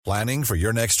Planning for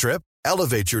your next trip?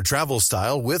 Elevate your travel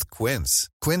style with Quince.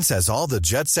 Quince has all the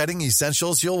jet-setting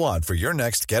essentials you'll want for your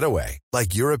next getaway,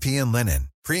 like European linen,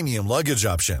 premium luggage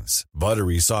options,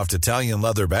 buttery soft Italian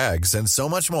leather bags, and so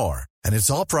much more. And it's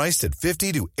all priced at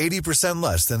 50 to 80%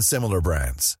 less than similar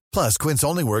brands. Plus, Quince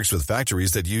only works with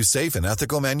factories that use safe and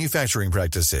ethical manufacturing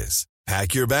practices.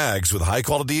 Pack your bags with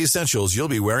high-quality essentials you'll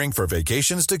be wearing for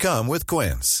vacations to come with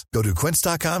Quince. Go to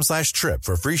quince.com/trip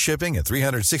for free shipping and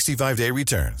 365-day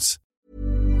returns.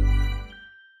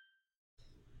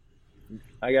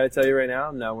 I gotta tell you right now,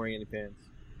 I'm not wearing any pants.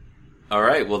 All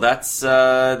right, well, that's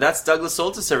Douglas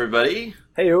Soltis, everybody.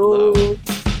 Hey-o! Hello.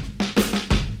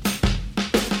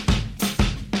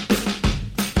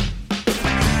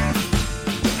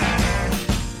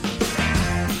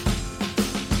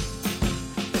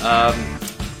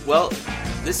 Well,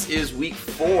 this is week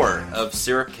 4 of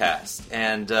Syrupcast,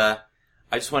 and I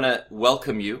just want to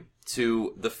welcome you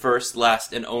to the first,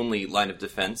 last, and only line of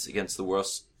defense against the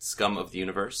worst scum of the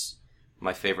universe.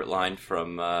 My favorite line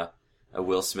from a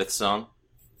Will Smith song.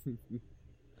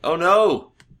 Oh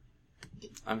no!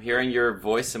 I'm hearing your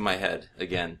voice in my head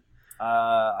again.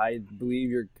 I believe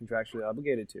you're contractually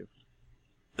obligated to.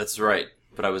 That's right,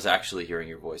 but I was actually hearing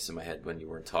your voice in my head when you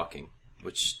weren't talking,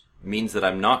 which means that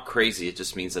I'm not crazy. It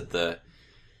just means that the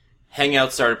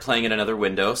Hangout started playing in another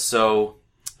window. So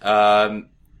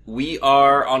we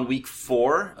are on week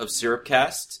 4 of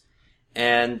Syrupcast,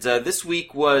 and this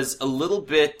week was a little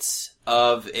bit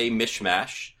of a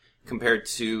mishmash compared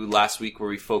to last week where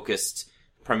we focused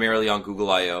primarily on Google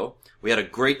I.O. We had a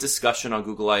great discussion on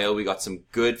Google I.O. We got some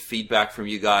good feedback from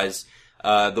you guys.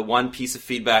 The one piece of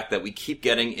feedback that we keep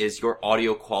getting is your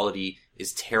audio quality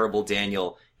is terrible,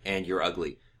 Daniel, and you're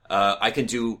ugly. I can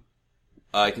do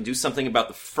something about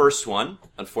the first one.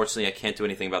 Unfortunately, I can't do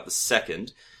anything about the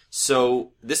second.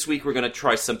 So this week we're going to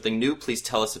try something new. Please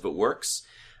tell us if it works.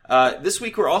 This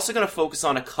week we're also going to focus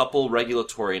on a couple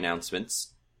regulatory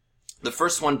announcements. The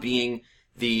first one being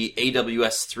the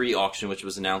AWS 3 auction, which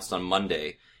was announced on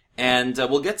Monday. And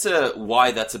we'll get to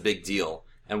why that's a big deal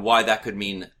and why that could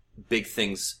mean big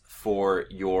things for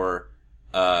your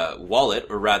wallet,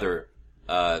 or rather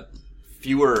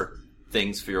fewer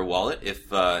things for your wallet,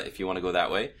 if you want to go that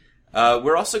way.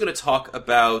 We're also going to talk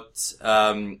about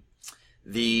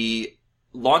the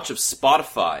launch of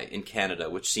Spotify in Canada,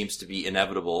 which seems to be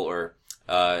inevitable, or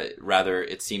rather,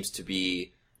 it seems to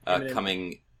be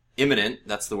coming imminent.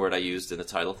 That's the word I used in the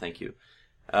title. Thank you.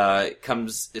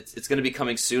 It's going to be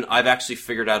coming soon. I've actually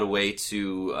figured out a way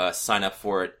to sign up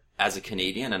for it as a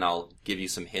Canadian, and I'll give you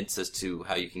some hints as to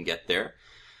how you can get there.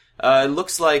 It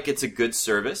looks like it's a good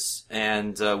service,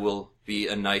 and will be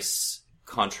a nice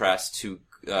contrast to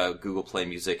Google Play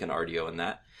Music and Rdio and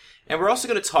that. And we're also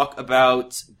going to talk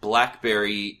about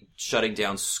BlackBerry shutting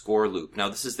down Scoreloop. Now,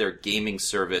 this is their gaming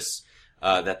service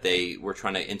that they were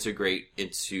trying to integrate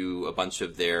into a bunch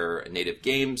of their native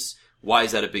games. Why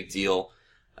is that a big deal?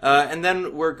 And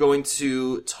then we're going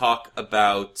to talk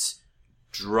about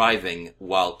driving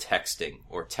while texting,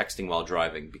 or texting while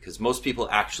driving, because most people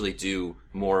actually do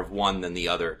more of one than the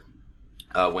other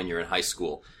when you're in high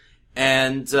school.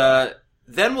 And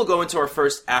then we'll go into our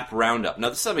first app roundup. Now,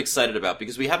 this I'm excited about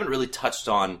because we haven't really touched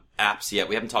on apps yet.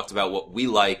 We haven't talked about what we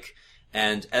like.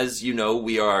 And as you know,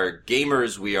 we are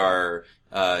gamers, we are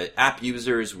app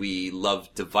users, we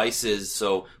love devices.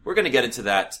 So we're going to get into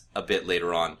that a bit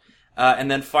later on. And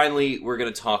then finally, we're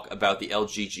going to talk about the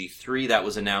LG G3 that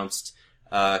was announced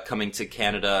coming to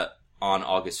Canada on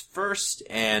August 1st.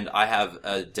 And I have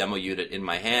a demo unit in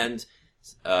my hand.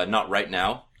 Not right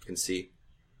now. You can see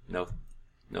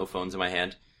no phones in my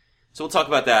hand. So we'll talk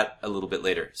about that a little bit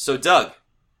later. So Doug,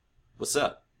 what's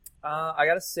up? I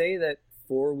gotta say that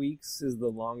 4 weeks is the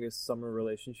longest summer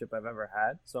relationship I've ever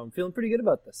had, so I'm feeling pretty good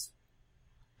about this.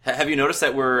 Have you noticed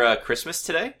that we're Christmas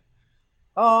today?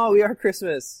 Oh, we are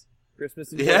Christmas.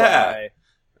 Christmas in July. Yeah.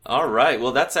 All right.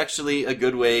 Well, that's actually a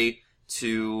good way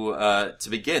to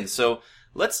begin. So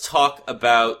let's talk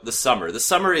about the summer. The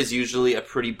summer is usually a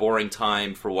pretty boring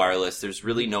time for wireless. There's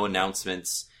really no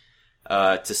announcements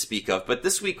to speak of. But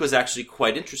this week was actually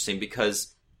quite interesting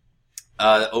because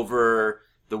over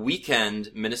the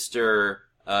weekend, Minister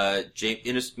of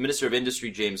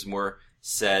Industry James Moore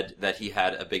said that he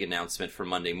had a big announcement for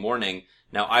Monday morning.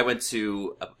 Now, I went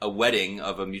to a wedding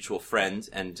of a mutual friend,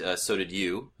 and so did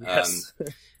you, Yes.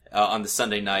 On the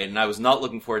Sunday night, and I was not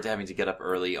looking forward to having to get up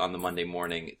early on the Monday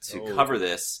morning to cover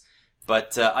this.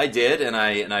 But I did, and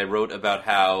I wrote about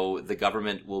how the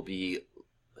government will be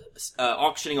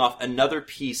auctioning off another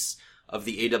piece of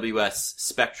the AWS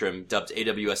spectrum, dubbed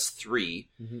AWS 3.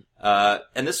 Mm-hmm.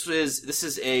 And this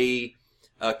is a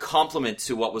complement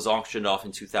to what was auctioned off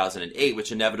in 2008,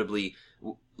 which inevitably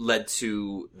led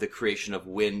to the creation of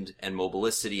Wind and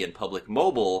Mobilicity and Public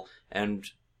Mobile, and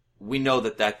we know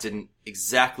that that didn't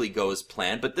exactly go as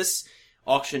planned, but this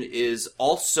auction is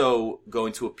also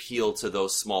going to appeal to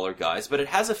those smaller guys, but it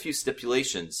has a few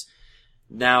stipulations.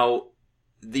 Now,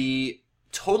 the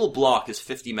total block is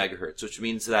 50 megahertz, which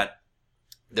means that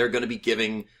they're going to be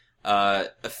giving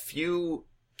a few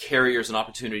carriers an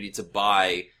opportunity to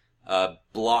buy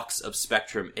blocks of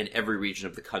spectrum in every region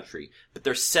of the country. But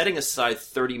they're setting aside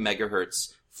 30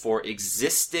 megahertz for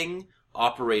existing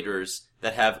operators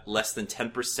that have less than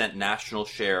 10% national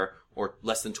share or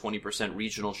less than 20%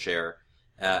 regional share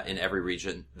in every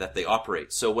region that they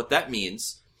operate. So what that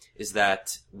means is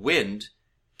that Wind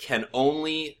can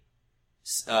only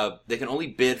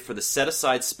bid for the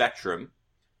set-aside spectrum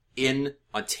in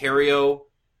Ontario,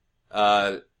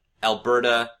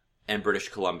 Alberta, and British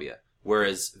Columbia.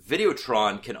 Whereas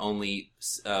Videotron can only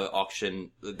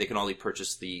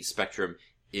purchase the spectrum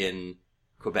in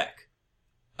Quebec.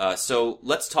 So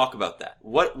let's talk about that.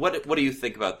 What do you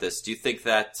think about this? Do you think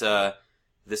that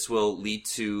this will lead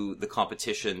to the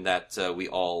competition that we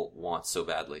all want so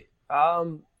badly?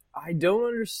 I don't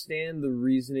understand the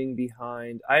reasoning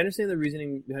behind. I understand the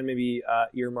reasoning behind maybe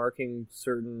earmarking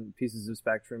certain pieces of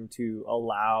spectrum to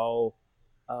allow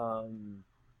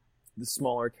the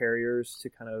smaller carriers to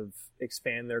kind of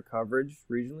expand their coverage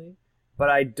regionally, but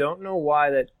I don't know why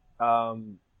that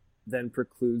then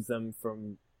precludes them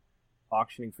from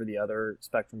auctioning for the other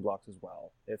spectrum blocks as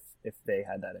well, if they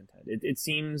had that intent. It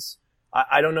seems,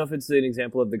 I don't know if it's an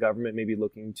example of the government maybe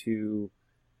looking to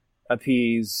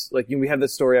appease, like, we have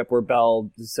this story up where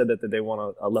Bell said that they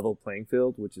want a level playing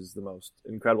field, which is the most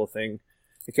incredible thing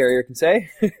a carrier can say.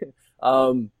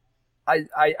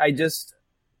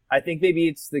 I think maybe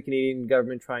it's the Canadian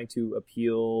government trying to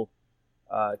appeal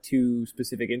to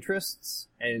specific interests,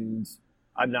 and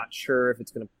I'm not sure if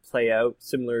it's going to play out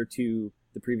similar to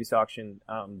the previous auction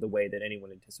the way that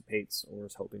anyone anticipates or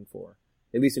is hoping for,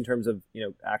 at least in terms of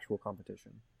actual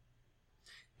competition.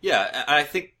 Yeah, I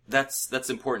think that's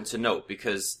important to note,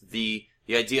 because the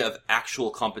idea of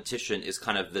actual competition is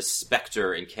kind of the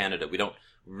specter in Canada. We don't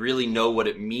really know what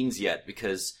it means yet,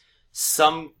 because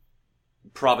some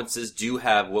provinces do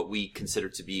have what we consider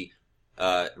to be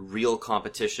real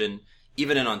competition.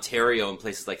 Even in Ontario, in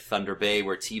places like Thunder Bay,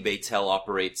 where T-Baytel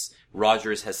operates,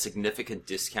 Rogers has significant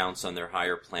discounts on their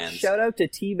higher plans. Shout out to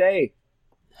T-Bay.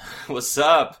 What's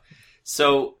up?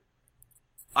 So,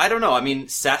 I don't know. I mean,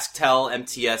 SaskTel,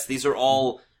 MTS, these are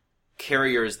all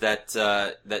carriers that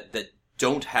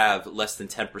don't have less than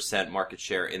 10% market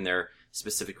share in their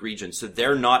specific region. So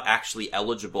they're not actually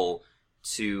eligible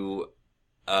to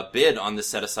bid on the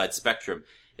set-aside spectrum.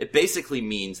 It basically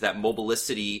means that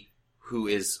Mobilicity, who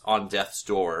is on death's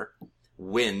door,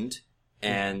 Wind,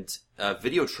 and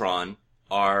Videotron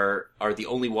are the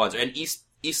only ones, and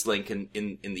Eastlink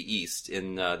in the East,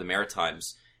 in the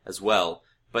Maritimes as well.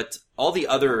 But all the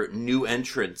other new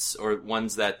entrants, or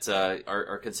ones that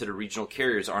are considered regional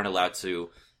carriers, aren't allowed to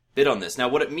bid on this. Now,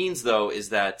 what it means, though, is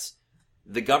that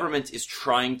the government is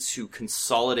trying to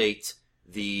consolidate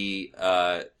the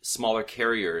smaller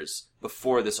carriers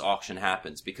before this auction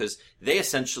happens, because they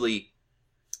essentially,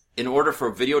 in order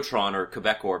for Videotron or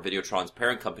Quebecor, Videotron's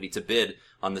parent company, to bid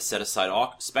on the set-aside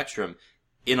spectrum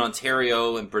in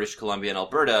Ontario and British Columbia and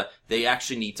Alberta, they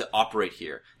actually need to operate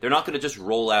here. They're not going to just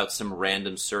roll out some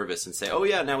random service and say, oh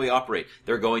yeah, now we operate.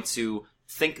 They're going to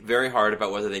think very hard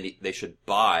about whether they should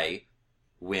buy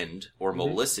Wind or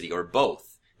Mobilicity or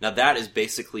both. Now that is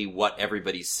basically what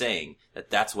everybody's saying,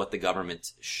 that's what the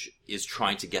government is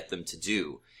trying to get them to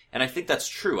do. And I think that's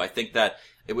true. I think that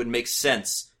it would make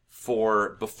sense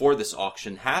for, before this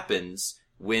auction happens,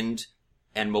 Wind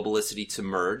and Mobilicity to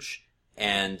merge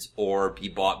or be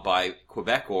bought by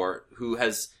Quebecor, who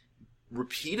has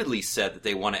repeatedly said that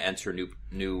they want to enter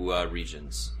new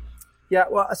regions. Yeah,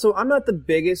 well, so I'm not the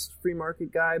biggest free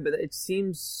market guy, but it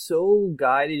seems so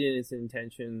guided in its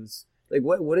intentions. Like,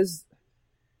 what is,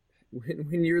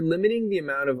 when you're limiting the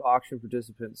amount of auction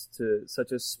participants to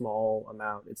such a small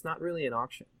amount, it's not really an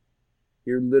auction.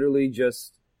 You're literally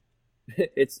just,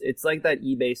 it's like that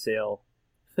eBay sale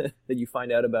that you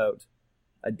find out about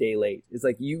a day late. It's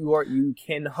like you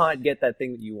cannot get that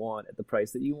thing that you want at the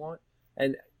price that you want,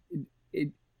 and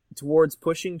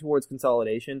pushing towards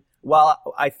consolidation.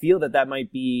 While I feel that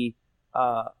might be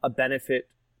a benefit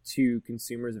to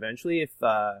consumers eventually, if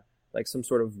like some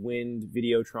sort of Wind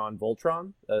Videotron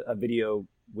Voltron, a video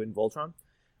Wind Voltron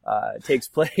takes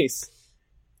place,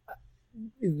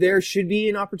 there should be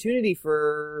an opportunity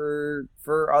for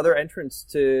other entrants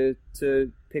to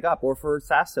pick up, or for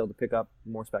SaskTel to pick up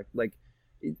more spec. Like,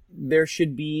 there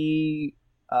should be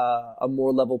a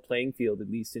more level playing field, at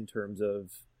least in terms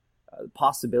of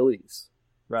possibilities,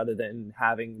 rather than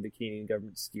having the Canadian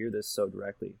government steer this so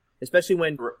directly. Especially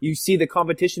when you see the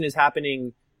competition is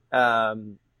happening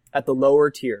at the lower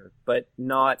tier, but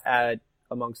not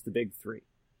amongst the big three.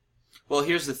 Well,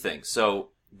 here's the thing. So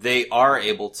they are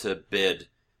able to bid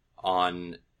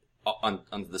on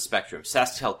the spectrum.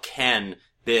 SaskTel can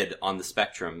bid on the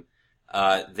spectrum.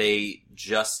 They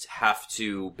just have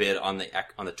to bid on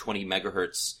the 20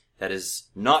 megahertz that is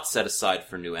not set aside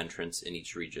for new entrants in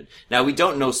each region. Now, we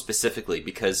don't know specifically,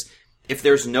 because if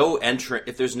there's no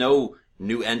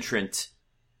new entrant,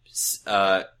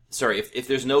 if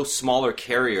there's no smaller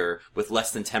carrier with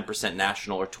less than 10%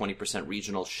 national or 20%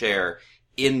 regional share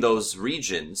in those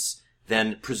regions,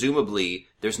 then presumably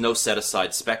there's no set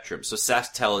aside spectrum. So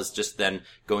SaskTel is just then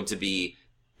going to be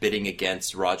bidding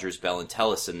against Rogers, Bell, and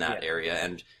Telus in that area,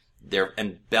 and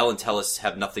Bell and Telus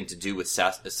have nothing to do with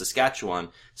Saskatchewan,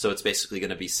 so it's basically going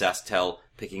to be SaskTel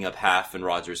picking up half and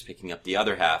Rogers picking up the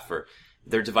other half, or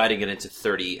they're dividing it into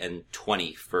 30 and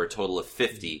 20 for a total of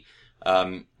 50.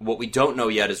 What we don't know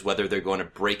yet is whether they're going to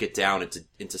break it down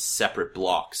into separate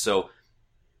blocks. So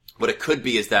what it could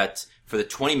be is that for the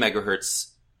 20 megahertz,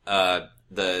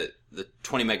 the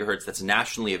 20 megahertz that's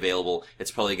nationally available, it's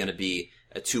probably going to be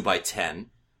a 2x10,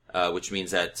 which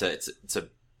means that it's a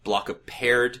block of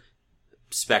paired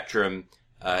spectrum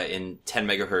in 10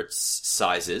 megahertz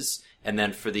sizes. And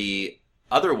then for the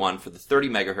other one, for the 30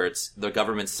 megahertz, the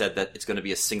government said that it's going to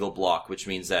be a single block, which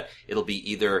means that it'll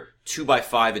be either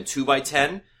 2x5 and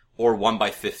 2x10 or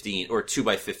 1x15 or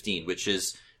 2x15, which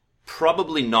is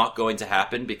probably not going to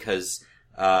happen, because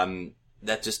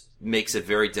that just makes it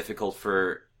very difficult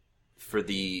for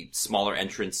the smaller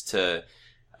entrants to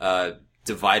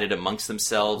divide it amongst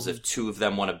themselves. If two of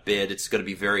them want to bid, it's going to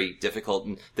be very difficult.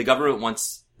 And the government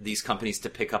wants these companies to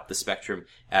pick up the spectrum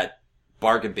at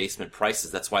bargain basement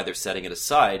prices. That's why they're setting it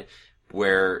aside,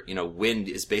 where, Wind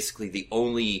is basically the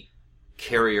only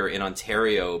carrier in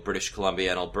Ontario, British Columbia,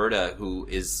 and Alberta who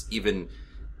is even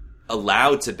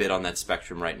allowed to bid on that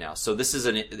spectrum right now. So this is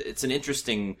it's an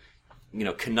interesting,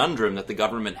 conundrum that the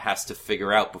government has to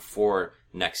figure out before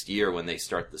next year when they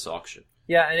start this auction.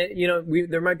 Yeah, and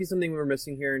there might be something we're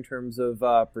missing here in terms of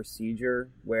procedure,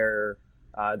 where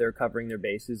they're covering their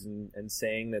bases and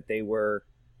saying that they were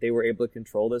able to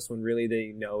control this, when really they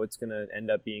know it's going to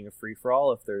end up being a free for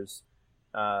all if there's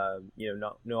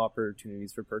no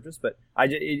opportunities for purchase. But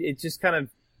it just kind of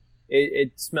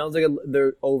it smells like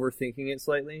they're overthinking it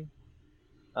slightly.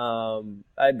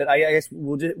 But I guess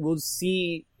we'll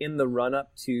see in the run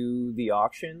up to the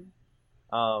auction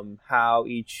how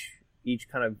each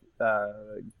kind of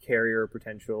carrier or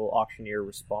potential auctioneer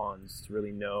responds, to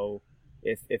really know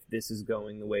if this is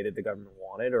going the way that the government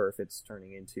wanted, or if it's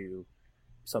turning into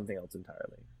something else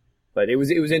entirely. But it was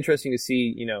interesting to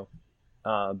see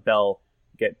Bell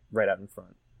get right out in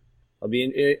front. It'll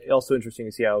be also interesting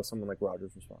to see how someone like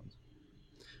Rogers responds.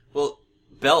 Well,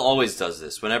 Bell always does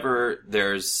this. Whenever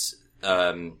there's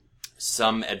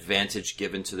some advantage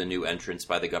given to the new entrants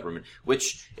by the government,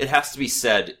 which, it has to be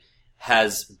said,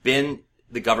 has been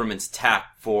the government's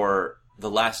tack for the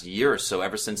last year or so,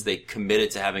 ever since they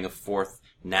committed to having a fourth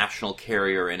national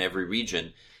carrier in every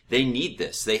region. They need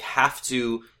this. They have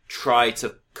to try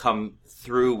to come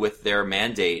through with their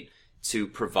mandate to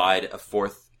provide a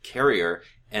fourth carrier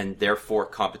and therefore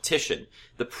competition.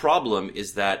 The problem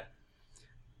is that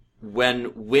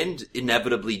when Wind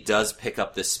inevitably does pick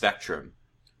up this spectrum,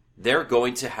 they're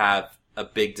going to have a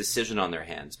big decision on their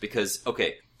hands, because,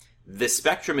 okay, the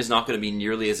spectrum is not going to be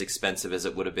nearly as expensive as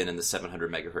it would have been in the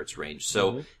 700 megahertz range.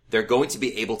 So they're going to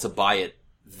be able to buy it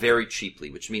very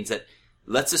cheaply, which means that,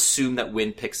 let's assume that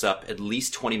Wind picks up at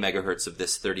least 20 megahertz of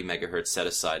this 30 megahertz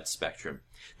set-aside spectrum.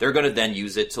 They're going to then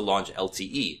use it to launch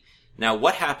LTE. Now,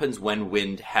 what happens when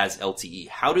Wind has LTE?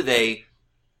 How do they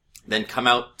then come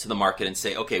out to the market and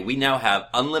say, okay, we now have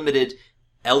unlimited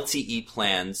LTE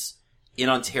plans in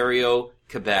Ontario,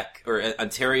 Quebec, or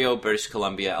Ontario, British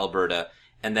Columbia, Alberta,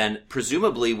 and then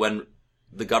presumably when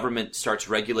the government starts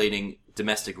regulating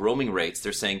domestic roaming rates,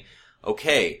 they're saying,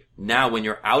 okay, now when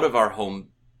you're out of our home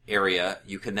area,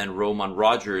 you can then roam on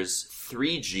Rogers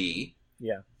 3G.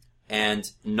 Yeah.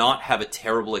 And not have a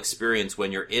terrible experience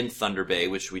when you're in Thunder Bay,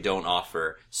 which we don't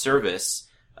offer service,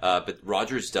 but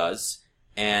Rogers does.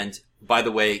 And by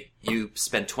the way, you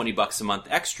spend $20 a month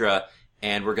extra,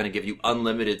 and we're going to give you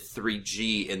unlimited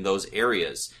 3G in those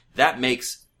areas. That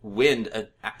makes Wind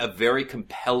a very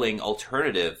compelling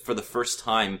alternative for the first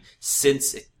time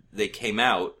since they came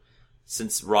out,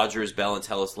 since Rogers, Bell, and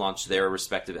Telus launched their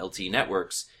respective LTE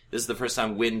networks. This is the first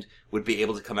time Wind would be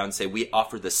able to come out and say, we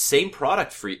offer the same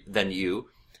product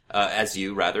as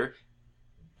you,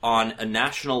 on a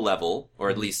national level, or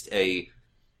at least a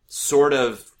sort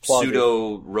of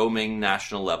pseudo-roaming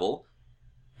national level,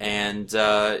 and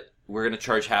we're going to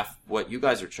charge half what you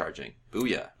guys are charging.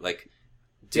 Booyah. Like,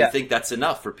 do you think that's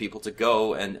enough for people to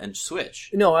go and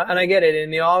switch? No, and I get it.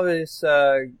 And the obvious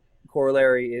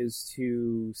corollary is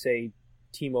to, say,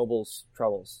 T-Mobile's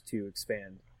troubles to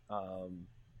expand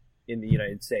in the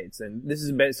United States. And this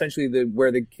is essentially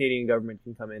where the Canadian government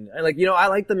can come in. And, like, I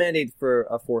like the mandate for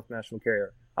a fourth national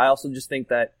carrier. I also just think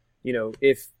that,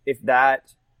 if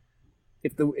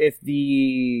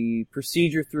the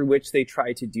procedure through which they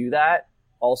try to do that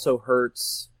also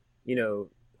hurts, the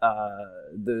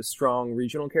strong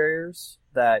regional carriers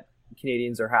that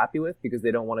Canadians are happy with because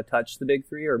they don't want to touch the big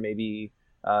three, or maybe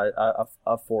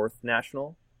a fourth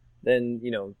national, then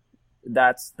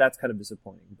that's kind of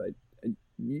disappointing. But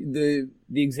the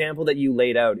example that you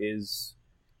laid out is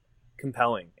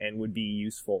compelling and would be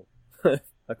useful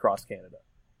across Canada.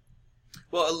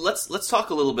 Well, let's talk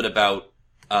a little bit about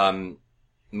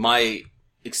my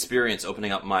experience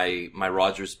opening up my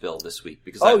Rogers bill this week,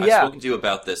 because I've spoken to you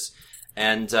about this,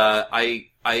 and I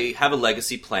have a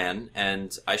legacy plan,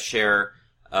 and I share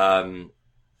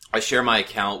my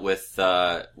account with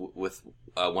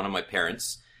one of my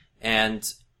parents,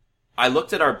 and I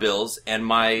looked at our bills, and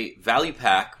my value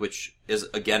pack, which is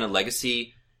again a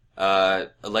legacy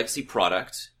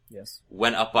product,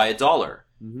 went up by $1.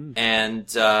 Mm-hmm.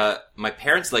 And my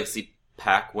parents' legacy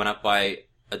pack went up by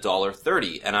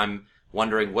 $1.30, and I'm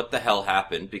wondering what the hell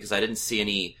happened, because I didn't see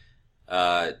any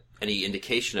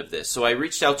indication of this. So I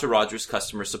reached out to Rogers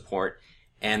customer support,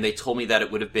 and they told me that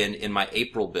it would have been in my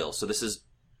April bill. So this is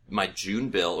my June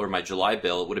bill or my July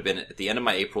bill. It would have been at the end of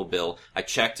my April bill. I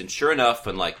checked, and sure enough,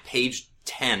 on like page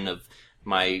 10 of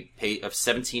my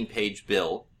 17-page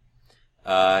bill,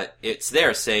 it's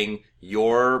there saying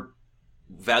your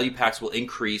value packs will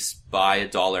increase by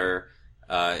 $1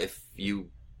 if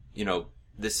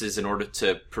this is in order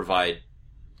to provide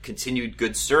continued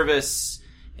good service,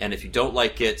 and if you don't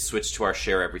like it, switch to our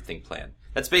Share Everything plan.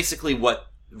 That's basically what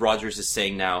Rogers is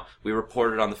saying now. We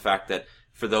reported on the fact that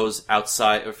for those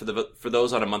outside, or for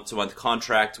those on a month-to-month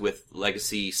contract with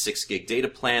legacy 6 gig data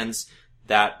plans,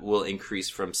 that will increase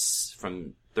from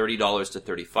 $30 to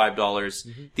 $35.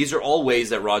 Mm-hmm. These are all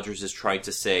ways that Rogers is trying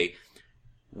to say,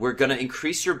 we're going to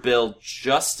increase your bill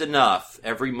just enough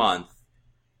every month,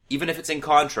 even if it's in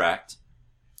contract,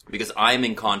 because I'm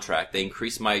in contract. They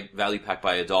increase my value pack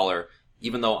by $1,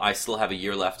 even though I still have a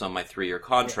year left on my 3-year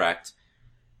contract.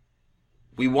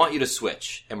 We want you to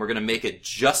switch, and we're going to make it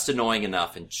just annoying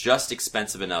enough and just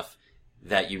expensive enough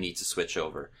that you need to switch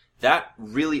over. That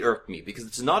really irked me, because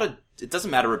it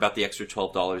doesn't matter about the extra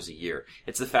 $12 a year.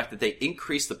 It's the fact that they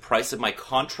increased the price of my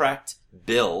contract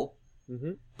bill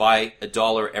by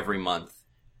 $1 every month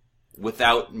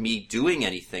without me doing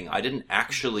anything. I didn't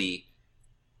agree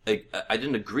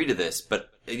to this, but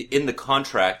in the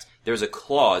contract, there's a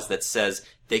clause that says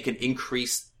they can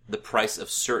increase the price of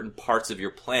certain parts of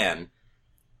your plan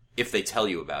if they tell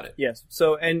you about it. Yes.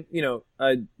 So, and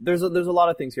there's a lot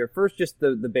of things here. First, just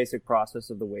the basic process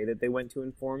of the way that they went to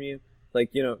inform you.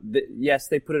 Like, yes,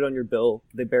 they put it on your bill.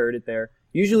 They buried it there.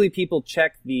 Usually people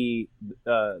check the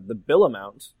bill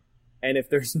amount, and if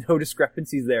there's no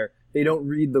discrepancies there, they don't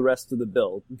read the rest of the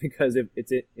bill, because if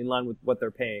it's in line with what they're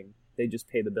paying, they just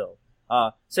pay the bill.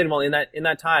 Second of all, in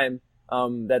that time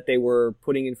that they were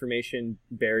putting information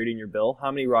buried in your bill,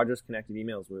 how many Rogers Connected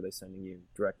emails were they sending you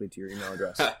directly to your email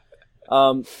address?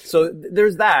 So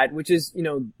there's that, which is,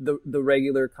 the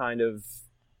regular kind of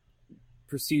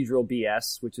procedural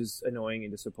BS, which is annoying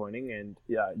and disappointing, and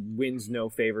wins no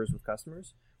favors with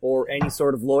customers or any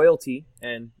sort of loyalty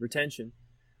and retention.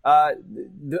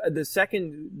 The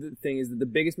second thing is that the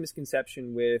biggest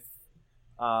misconception with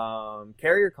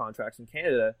carrier contracts in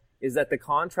Canada is that the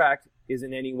contract is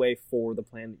in any way for the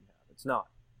plan that you have. It's not.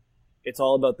 It's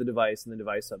all about the device and the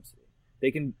device subsidy. They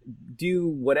can do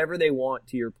whatever they want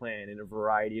to your plan in a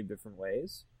variety of different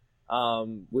ways,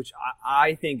 which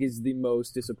I think is the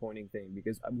most disappointing thing,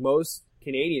 because most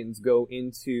Canadians go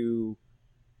into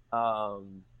a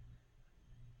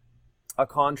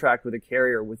contract with a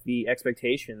carrier with the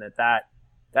expectation that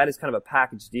is kind of a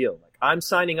package deal. Like, I'm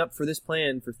signing up for this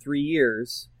plan for 3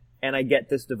 years, and I get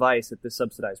this device at this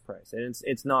subsidized price. And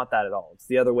it's not that at all. It's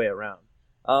the other way around.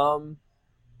 And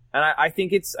I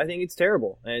think it's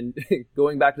terrible. And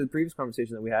going back to the previous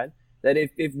conversation that we had, that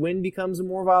if Wind becomes a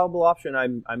more viable option,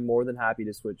 I'm more than happy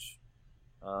to switch,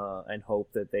 and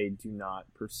hope that they do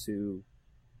not pursue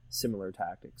similar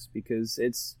tactics, because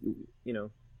it's,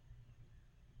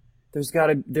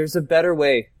 there's a better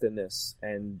way than this,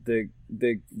 and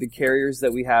the carriers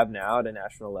that we have now at a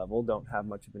national level don't have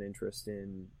much of an interest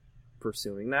in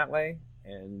pursuing that way.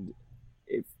 And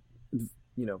if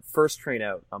first train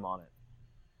out, I'm on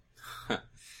it.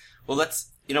 Well,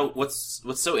 that's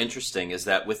what's so interesting is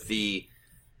that with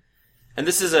and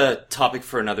this is a topic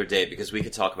for another day because we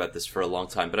could talk about this for a long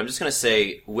time, but I'm just going to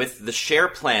say with the share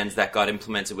plans that got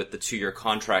implemented with the 2-year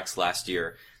contracts last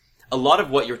year, a lot of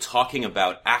what you're talking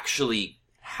about actually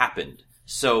happened.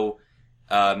 So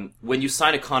when you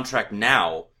sign a contract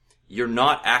now, you're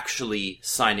not actually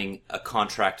signing a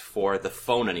contract for the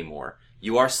phone anymore.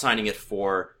 You are signing it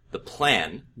for the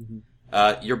plan.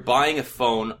 Mm-hmm. You're buying a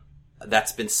phone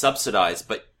that's been subsidized,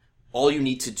 but all you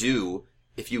need to do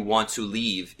if you want to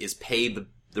leave is pay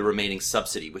the remaining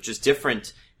subsidy, which is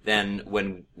different than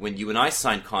when you and I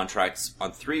signed contracts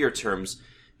on 3-year terms,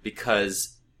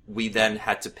 because we then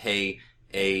had to pay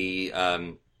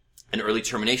an early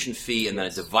termination fee and then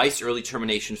a device early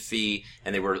termination fee,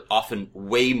 and they were often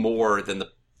way more than the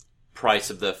price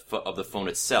of the phone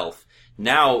itself.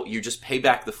 Now you just pay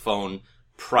back the phone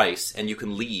price and you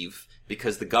can leave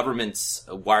because the government's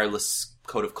wireless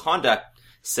code of conduct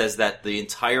says that the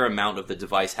entire amount of the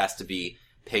device has to be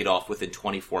paid off within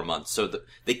 24 months. So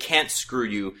they can't screw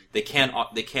you. They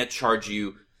can't charge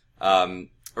you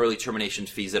early termination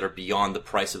fees that are beyond the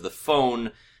price of the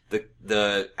phone.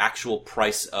 The actual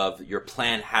price of your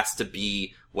plan has to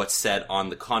be what's said on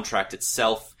the contract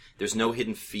itself. There's no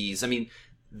hidden fees. I mean,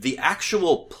 the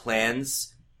actual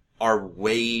plans are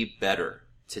way better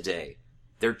today.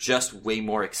 They're just way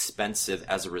more expensive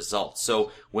as a result.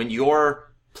 So when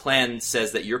your plan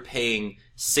says that you're paying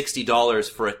 $60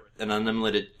 for an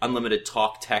unlimited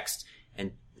talk, text,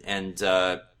 and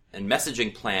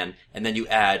messaging plan, and then you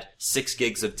add 6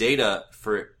 gigs of data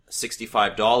for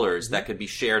 $65 that could be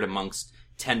shared amongst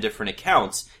 10 different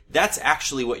accounts, that's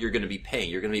actually what you're going to be paying.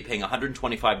 You're going to be paying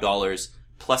 $125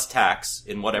 plus tax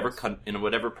in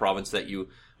whatever province that you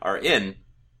are in,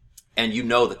 and you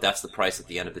know that that's the price at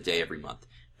the end of the day every month.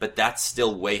 But that's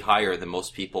still way higher than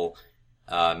most people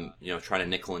trying to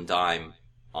nickel and dime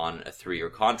on a 3-year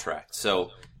contract.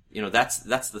 So, that's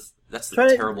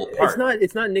the terrible part.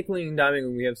 It's not nickeling and diming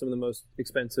when we have some of the most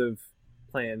expensive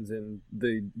plans in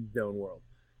the known world.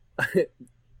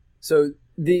 So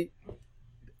the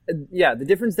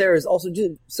difference there is also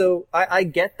so I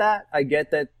get that. I get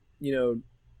that,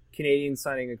 Canadians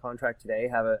signing a contract today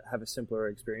have a simpler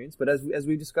experience. But as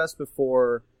we discussed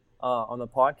before on the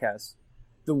podcast,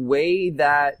 the way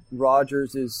that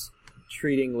Rogers is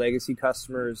treating legacy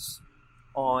customers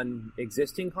on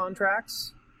existing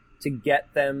contracts to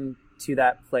get them to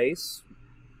that place,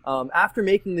 after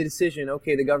making the decision,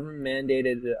 okay, the government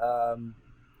mandated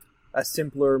a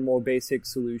simpler, more basic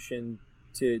solution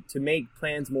to make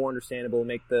plans more understandable,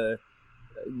 make the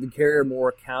carrier more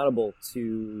accountable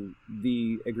to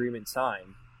the agreement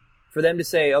signed. For them to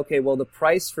say, okay, well, the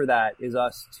price for that is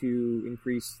us to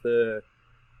increase the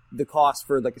cost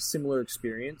for like a similar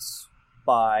experience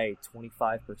by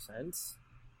 25%,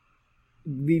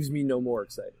 leaves me no more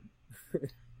excited.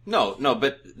 No,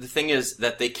 but the thing is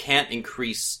that they can't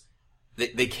increase,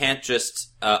 they can't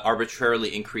just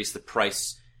arbitrarily increase the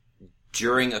price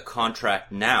during a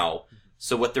contract now.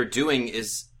 So what they're doing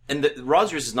is, and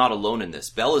Rogers is not alone in this,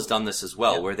 Bell has done this as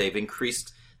well, where they've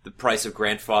increased the price of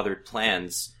grandfathered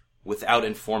plans without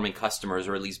informing customers,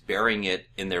 or at least bearing it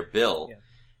in their bill. Yeah.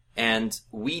 And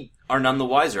we are none the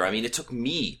wiser. I mean, it took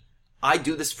me, I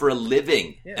do this for a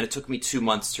living, and it took me 2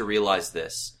 months to realize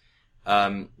this.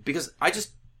 Because I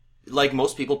just, like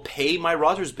most people, pay my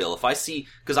Rogers bill. If I see,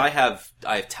 because I have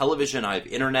television, I have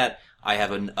internet, I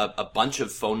have a bunch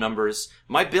of phone numbers.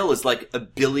 My bill is like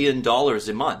 $1 billion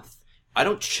a month. I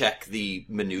don't check the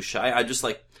minutiae. I just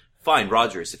like, fine,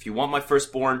 Rogers, if you want my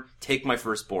firstborn, take my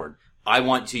firstborn. I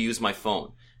want to use my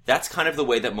phone. That's kind of the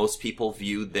way that most people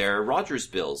view their Rogers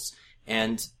bills.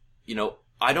 And,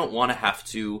 I don't want to have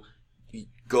to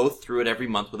go through it every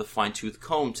month with a fine-tooth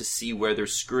comb to see where they're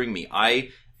screwing me. I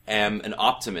am an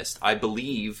optimist. I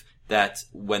believe that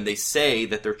when they say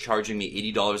that they're charging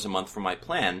me $80 a month for my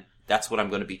plan, that's what I'm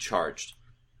going to be charged.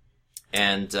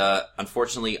 And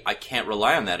unfortunately, I can't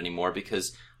rely on that anymore,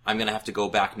 because I'm going to have to go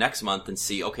back next month and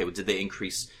see, okay, well, did they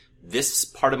increase this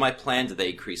part of my plan? Did they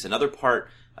increase another part?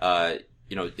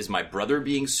 Is my brother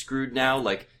being screwed now?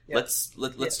 Like, let's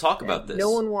talk about this.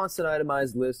 No one wants an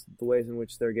itemized list of the ways in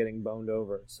which they're getting boned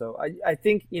over. So I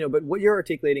think, but what you're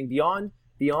articulating beyond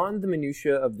the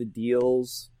minutia of the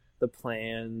deals, the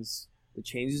plans, the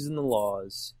changes in the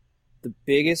laws, the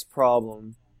biggest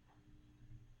problem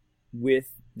with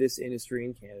this industry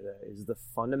in Canada is the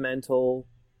fundamental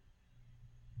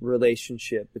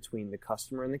relationship between the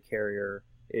customer and the carrier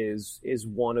is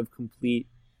one of complete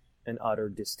and utter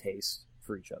distaste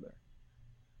for each other.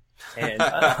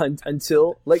 And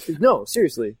until, like, no,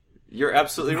 seriously. You're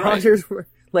absolutely right. Rogers,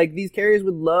 like, these carriers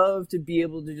would love to be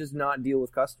able to just not deal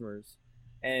with customers.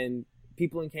 And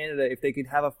people in Canada, if they could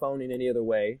have a phone in any other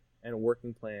way and a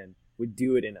working plan, would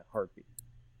do it in a heartbeat.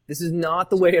 This is not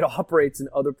the way it operates in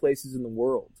other places in the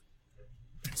world.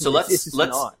 So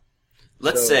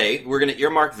let's say we're going to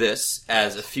earmark this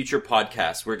as a future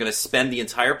podcast. We're going to spend the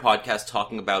entire podcast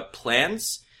talking about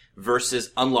plans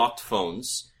versus unlocked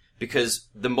phones, because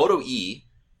the Moto E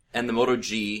and the Moto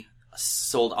G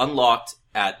sold unlocked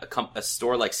at a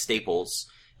store like Staples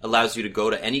allows you to go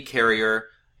to any carrier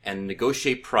and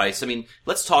negotiate price. I mean,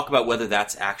 let's talk about whether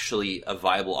that's actually a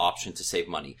viable option to save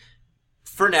money.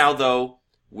 For now, though,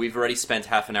 we've already spent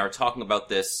half an hour talking about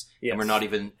this, and we're not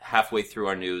even halfway through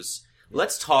our news.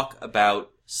 Let's talk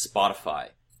about Spotify.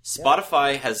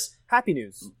 Spotify has... Happy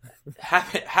news.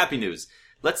 Happy news.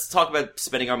 Let's talk about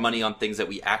spending our money on things that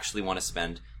we actually want to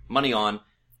spend money on.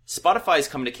 Spotify is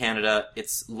coming to Canada.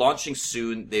 It's launching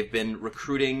soon. They've been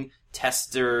recruiting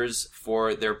testers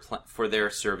for their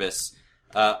service.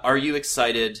 Are you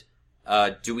excited?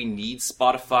 Do we need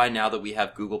Spotify now that we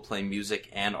have Google Play Music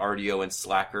and Rdio and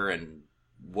Slacker and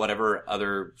whatever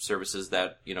other services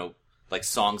that, like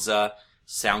Songza,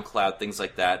 SoundCloud, things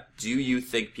like that? Do you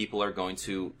think people are going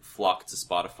to flock to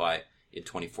Spotify in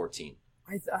 2014?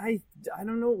 I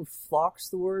don't know if flock's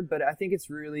the word, but I think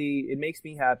it makes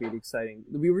me happy and exciting.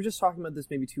 We were just talking about this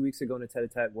maybe 2 weeks ago in a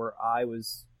tete-a-tete where I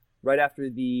was, right after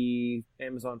the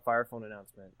Amazon Fire Phone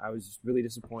announcement, I was just really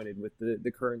disappointed with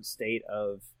the current state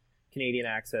of Canadian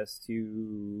access to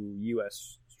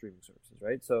U.S. streaming services,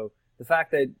 right? So the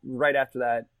fact that right after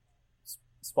that,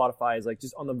 Spotify is like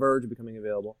just on the verge of becoming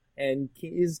available and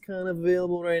is kind of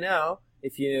available right now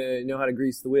if you know how to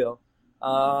grease the wheel.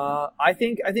 I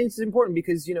think it's important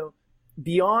because,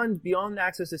 beyond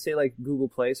access to, say, like Google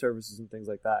Play services and things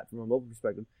like that from a mobile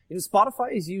perspective,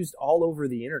 Spotify is used all over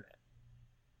the internet.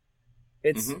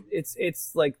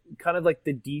 It's like kind of like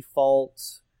the default,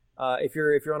 if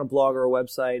you're on a blog or a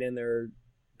website and they're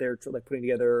like putting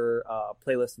together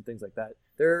playlists and things like that,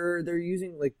 they're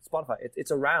using like Spotify. It's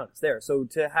around, it's there. So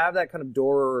to have that kind of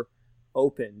door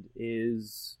opened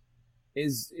is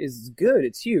good.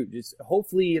 It's huge. It's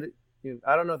hopefully,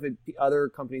 I don't know if other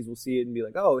companies will see it and be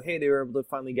like, oh, hey, they were able to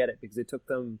finally get it, because it took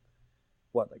them,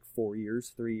 3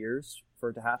 years for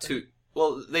it to happen?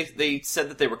 Well, they said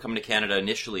that they were coming to Canada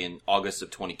initially in August of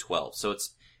 2012, so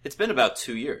it's been about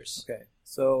 2 years. Okay,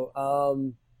 so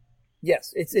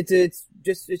yes, it's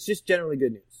just generally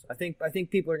good news. I think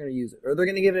people are going to use it, or they're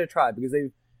going to give it a try, because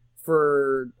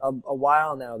for a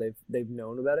while now they've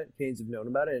known about it. Canadians have known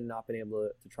about it and not been able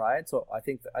to try it. So I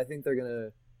think they're going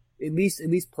to at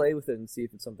least play with it and see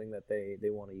if it's something that they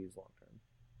want to use long term.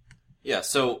 Yeah,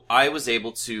 so I was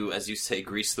able to, as you say,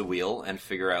 grease the wheel and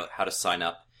figure out how to sign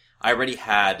up. I already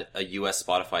had a US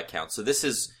Spotify account, so this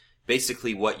is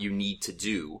basically what you need to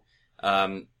do.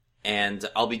 And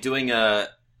I'll be doing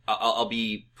I'll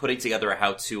be putting together a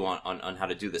how-to on how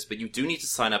to do this. But you do need to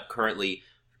sign up currently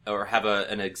or have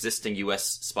an existing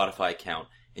US Spotify account.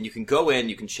 And you can go in,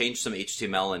 you can change some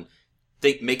HTML and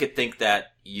make it think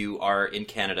that you are in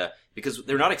Canada, because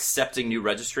they're not accepting new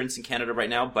registrants in Canada right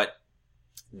now, but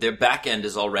their back end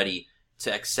is all ready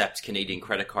to accept Canadian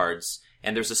credit cards.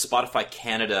 And there's a Spotify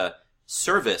Canada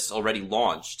service already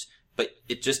launched, but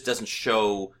it just doesn't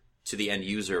show to the end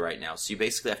user right now. So you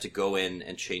basically have to go in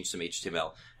and change some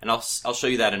HTML. And I'll show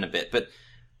you that in a bit. But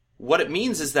what it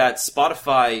means is that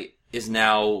Spotify is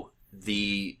now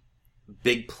the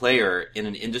big player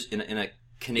in in a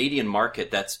Canadian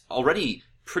market that's already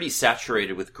pretty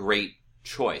saturated with great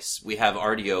choice. We have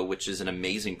Rdio, which is an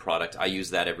amazing product. I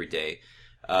use that every day.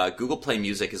 Google Play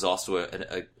Music is also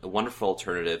a wonderful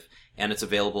alternative, and it's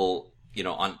available,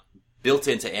 built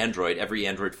into Android. Every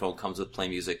Android phone comes with Play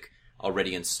Music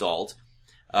already installed.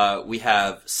 We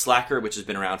have Slacker, which has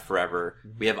been around forever.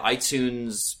 We have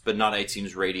iTunes, but not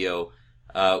iTunes Radio.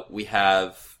 We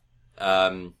have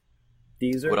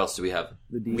Deezer. What else do we have?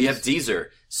 We have Deezer.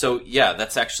 So yeah,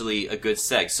 that's actually a good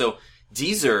seg. So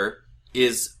Deezer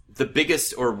is the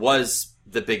biggest, or was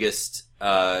the biggest,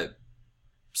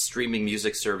 streaming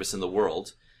music service in the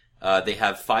world. They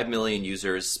have 5 million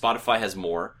users. Spotify has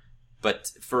more, but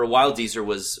for a while Deezer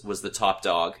was the top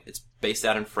dog. It's based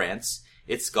out in France.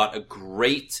 It's got a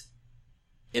great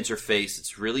interface.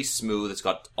 It's really smooth. It's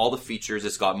got all the features.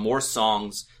 It's got more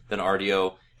songs than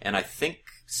Rdio, and I think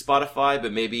Spotify,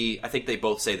 but I think they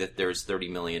both say that there's 30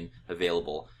 million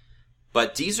available.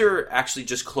 But Deezer actually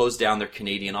just closed down their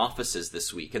Canadian offices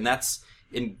this week, and that's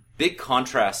in big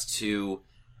contrast to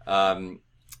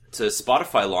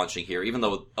Spotify launching here, even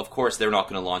though, of course, they're not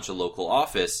going to launch a local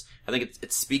office, I think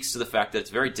it speaks to the fact that it's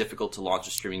very difficult to launch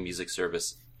a streaming music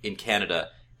service in Canada,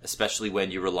 especially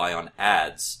when you rely on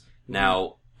ads.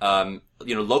 Now,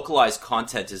 localized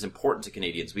content is important to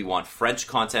Canadians. We want French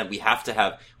content. We have to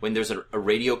have, when there's a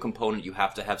radio component, you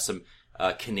have to have some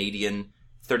Canadian,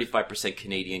 35%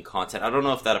 Canadian content. I don't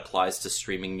know if that applies to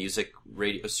streaming music,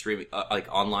 radio, streaming, like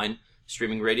online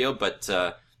streaming radio, but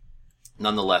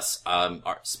nonetheless,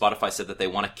 Spotify said that they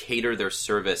want to cater their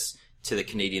service to the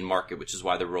Canadian market, which is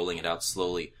why they're rolling it out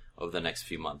slowly over the next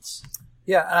few months.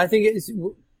 Yeah, and I think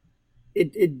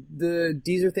the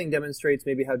Deezer thing demonstrates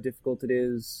maybe how difficult it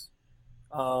is,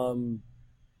 or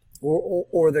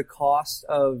the cost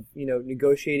of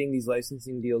negotiating these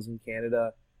licensing deals in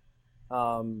Canada,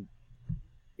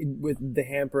 with the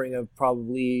hampering of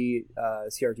probably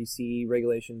CRTC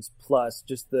regulations plus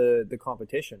just the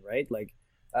competition, right? Like,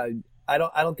 I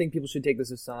don't think people should take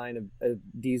this as a sign of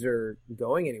Deezer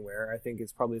going anywhere. I think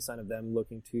it's probably a sign of them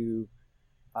looking to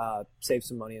save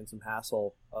some money and some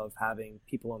hassle of having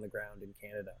people on the ground in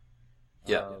Canada.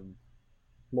 Yeah.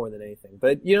 More than anything.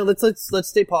 But let's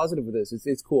stay positive with this.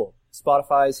 It's cool.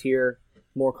 Spotify's here,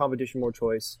 more competition, more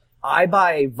choice. I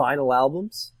buy vinyl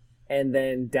albums and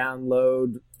then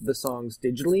download the songs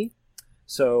digitally.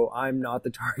 So I'm not the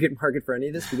target market for any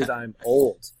of this because I'm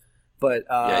old. But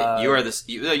you're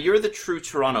the true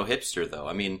Toronto hipster, though.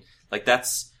 I mean, like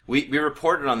we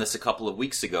reported on this a couple of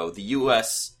weeks ago. The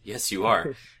U.S. Yes, you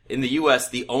are. In the U.S.,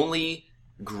 the only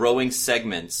growing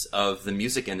segments of the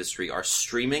music industry are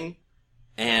streaming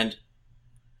and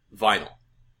vinyl.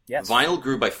 Yes. Vinyl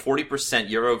grew by 40%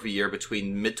 year over year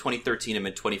between mid-2013 and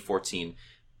mid-2014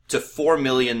 to 4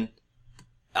 million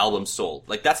albums sold.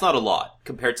 Like, that's not a lot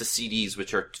compared to CDs,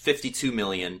 which are 52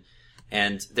 million.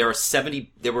 And there were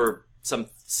some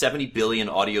 70 billion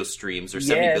audio streams or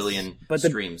 70 billion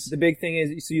streams. The big thing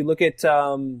is, so you look at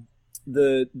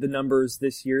the numbers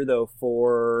this year, though,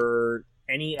 for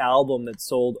any album that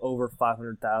sold over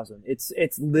 500,000.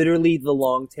 It's literally the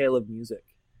long tail of music.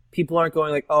 People aren't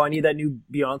going like, oh, I need that new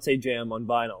Beyonce jam on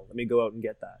vinyl. Let me go out and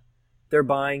get that. They're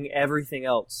buying everything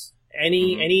else.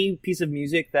 Any piece of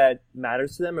music that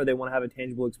matters to them or they want to have a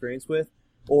tangible experience with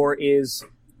or is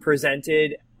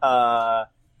presented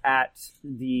at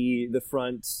the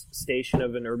front station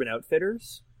of an Urban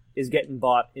Outfitters is getting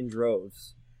bought in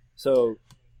droves. So,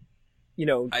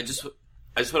 I just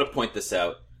want to point this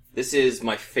out. This is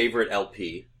my favorite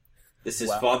LP. This is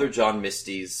Father John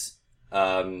Misty's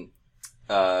what's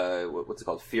it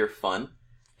called? Fear Fun.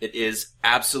 It is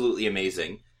absolutely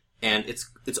amazing, and it's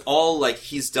all like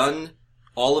he's done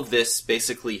all of this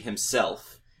basically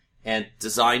himself. And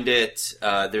designed it.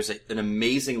 There's an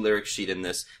amazing lyric sheet in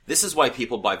this. This is why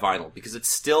people buy vinyl, because it's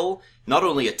still not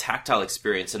only a tactile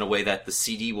experience in a way that the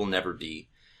CD will never be,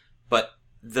 but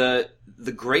the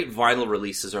great vinyl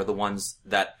releases are the ones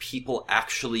that people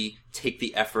actually take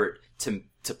the effort to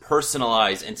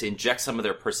personalize and to inject some of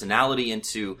their personality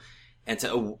into, and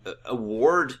to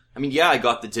award. I mean, yeah, I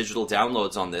got the digital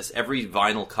downloads on this. Every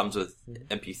vinyl comes with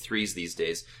MP3s these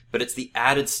days, but it's the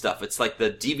added stuff. It's like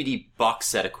the DVD box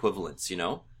set equivalents,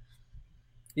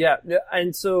 Yeah,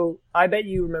 and so I bet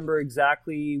you remember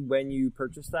exactly when you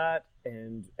purchased that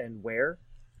and where,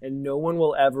 and no one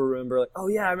will ever remember like, oh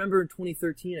yeah, I remember in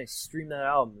 2013 I streamed that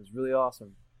album. It was really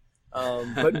awesome.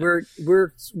 But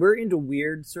we're into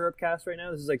weird Syrupcast right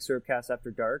now. This is like Syrupcast After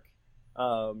Dark.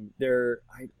 I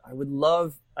would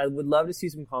love to see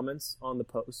some comments on the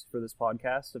post for this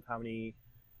podcast of how many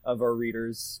of our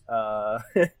readers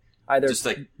either just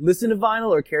like listen to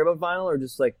vinyl or care about vinyl, or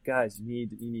just like, guys, you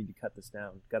need to cut this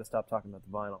down. Got to stop talking about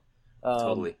the vinyl.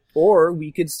 Totally. Or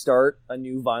we could start a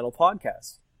new vinyl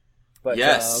podcast. But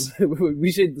yes, we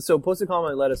should. So post a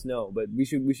comment and let us know. But we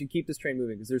should keep this train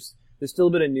moving because there's still a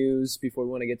bit of news before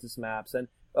we want to get to some apps. And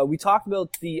we talked about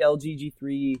the LG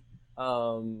G3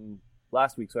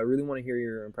 last week, so I really want to hear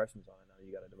your impressions on it now that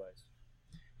you got a device.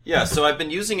 Yeah, so I've been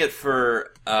using it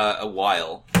for a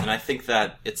while, and I think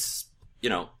that it's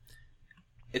a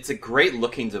great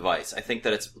looking device. I think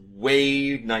that it's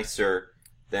way nicer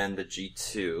than the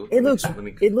G2. It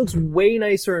looks way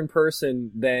nicer in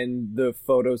person than the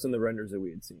photos and the renders that we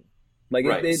had seen. Like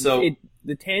right.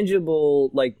 The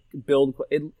tangible like build,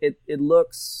 it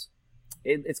looks,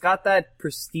 it's got that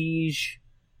prestige,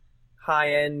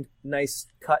 high end, nice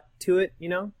cut to it.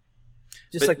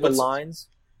 Just like the lines.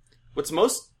 What's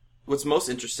most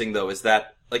interesting though is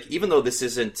that like even though this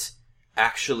isn't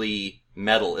actually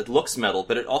metal, it looks metal,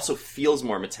 but it also feels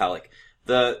more metallic.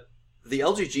 The the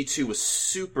LG G2 was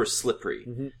super slippery.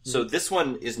 Mm-hmm. So this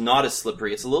one is not as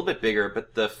slippery. It's a little bit bigger,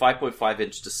 but the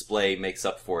 5.5-inch display makes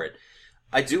up for it.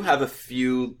 I do have a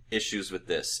few issues with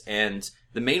this, and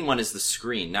the main one is the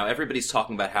screen. Now, everybody's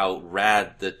talking about how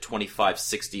rad the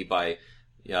 2560 by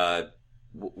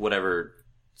whatever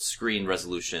screen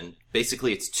resolution.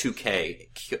 Basically, it's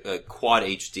 2K, quad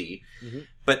HD. Mm-hmm.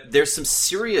 But there's some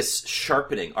serious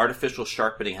sharpening, artificial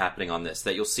sharpening happening on this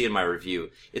that you'll see in my review.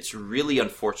 It's really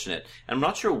unfortunate. And I'm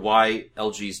not sure why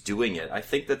LG's doing it. I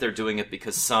think that they're doing it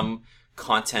because some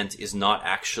content is not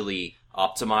actually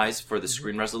optimized for the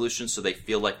screen resolution, so they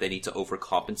feel like they need to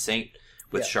overcompensate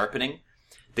with sharpening.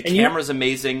 The camera's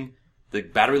amazing. The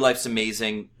battery life's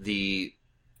amazing. The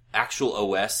actual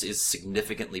OS is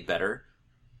significantly better.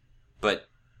 But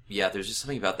yeah, there's just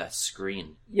something about that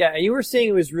screen. Yeah, and you were saying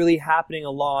it was really happening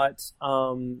a lot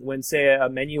when, say, a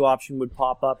menu option would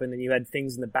pop up and then you had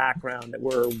things in the background that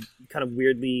were kind of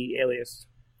weirdly aliased.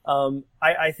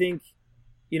 I think,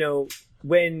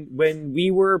 when we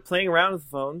were playing around with the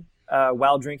phone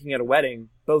while drinking at a wedding,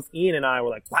 both Ian and I were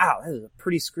like, wow, that is a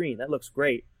pretty screen. That looks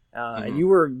great. And you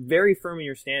were very firm in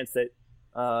your stance that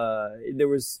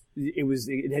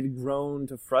it had grown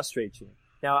to frustrate you.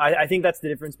 Now, I think that's the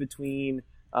difference between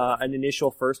an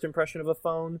initial first impression of a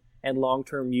phone and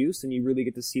long-term use, and you really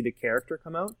get to see the character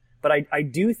come out. But I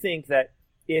do think that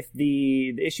if the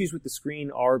issues with the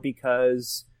screen are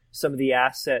because some of the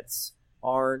assets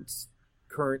aren't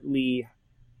currently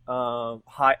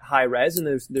high res, and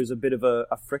there's a bit of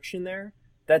a friction there,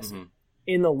 that's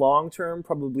in the long term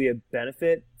probably a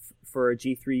benefit for a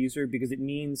G3 user, because it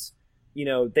means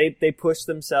they push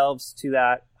themselves to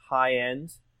that high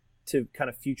end to kind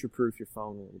of future-proof your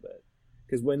phone a little bit.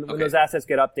 Because when those assets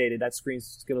get updated, that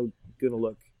screen's gonna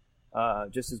look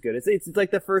just as good. It's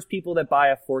like the first people that buy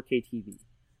a 4K TV.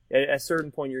 At a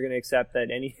certain point, you're gonna accept that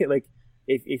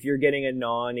if you're getting a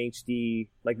non-HD,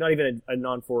 like not even a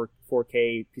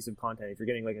non-4K piece of content, if you're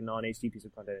getting like a non-HD piece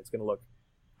of content, it's gonna look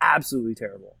absolutely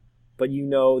terrible. But you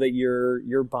know that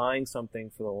you're buying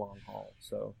something for the long haul.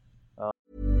 So.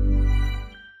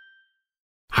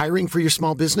 Hiring for your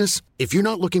small business? If you're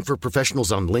not looking for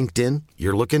professionals on LinkedIn,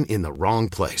 you're looking in the wrong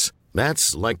place.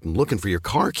 That's like looking for your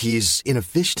car keys in a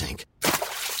fish tank.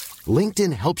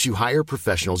 LinkedIn helps you hire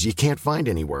professionals you can't find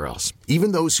anywhere else,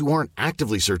 even those who aren't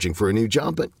actively searching for a new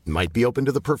job but might be open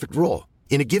to the perfect role.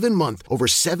 In a given month, over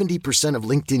 70% of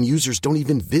LinkedIn users don't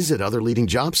even visit other leading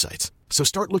job sites. So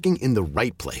start looking in the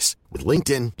right place. With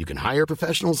LinkedIn, you can hire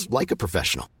professionals like a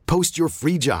professional. Post your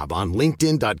free job on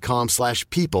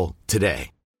linkedin.com/people today.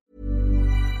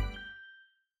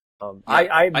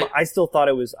 I still thought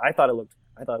it looked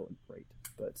great,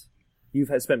 but you've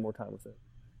spent more time with it.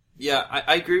 Yeah,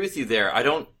 I agree with you there.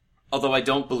 Although I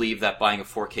don't believe that buying a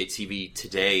 4K TV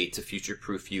today to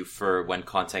future-proof you for when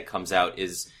content comes out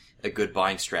is a good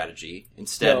buying strategy.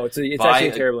 Instead, no, it's actually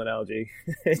a terrible analogy.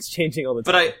 It's changing all the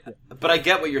time. But I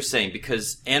get what you're saying,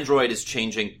 because Android is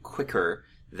changing quicker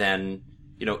than,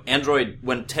 Android,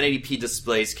 when 1080p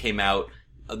displays came out,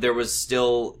 there were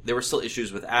still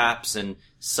issues with apps, and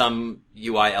some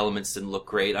UI elements didn't look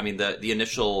great. I mean, the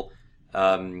initial,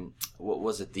 what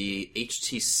was it? The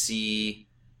HTC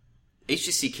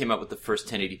came out with the first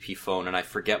 1080p phone, and I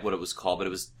forget what it was called, but it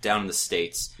was down in the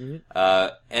States.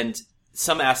 And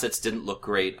some assets didn't look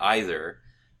great either.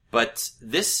 But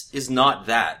this is not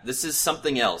that. This is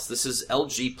something else. This is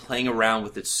LG playing around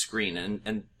with its screen.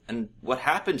 And what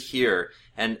happened here,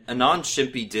 and Anand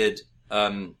Shimpi did,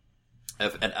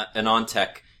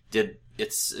 AnandTech did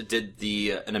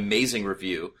an amazing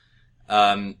review,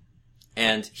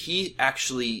 and he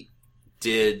actually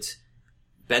did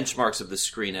benchmarks of the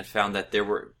screen and found that there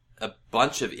were a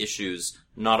bunch of issues,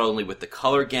 not only with the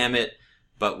color gamut,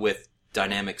 but with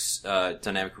dynamic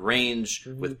range,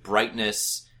 with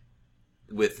brightness,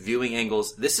 with viewing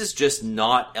angles. This is just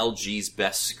not LG's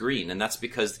best screen, and that's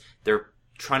because they're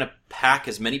trying to pack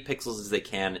as many pixels as they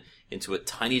can into a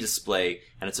tiny display,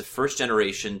 and it's a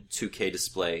first-generation 2K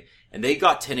display, and they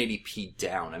got 1080p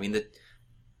down. I mean,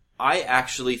 I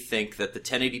actually think that the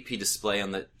 1080p display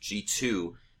on the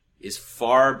G2 is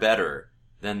far better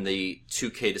than the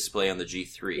 2K display on the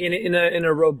G3. In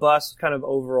a robust kind of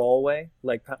overall way,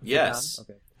 like yes,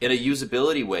 okay. In a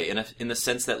usability way, in the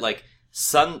sense that like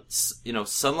sunlight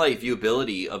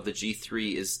viewability of the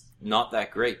G3 is not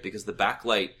that great because the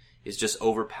backlight is just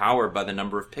overpowered by the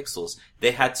number of pixels.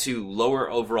 They had to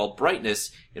lower overall brightness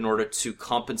in order to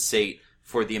compensate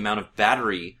for the amount of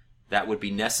battery that would be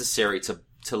necessary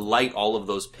to light all of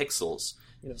those pixels.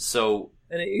 So,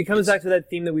 and it comes back to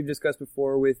that theme that we've discussed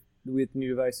before with new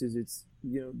devices. It's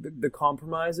the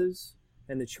compromises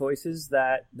and the choices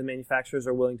that the manufacturers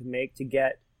are willing to make to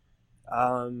get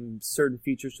certain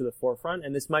features to the forefront,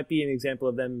 and this might be an example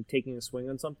of them taking a swing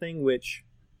on something which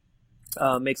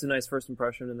makes a nice first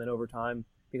impression, and then over time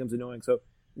becomes annoying. So,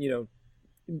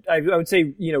 I would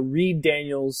say, read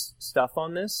Daniel's stuff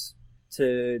on this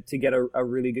to get a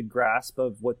really good grasp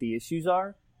of what the issues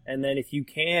are, and then if you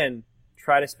can,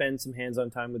 try to spend some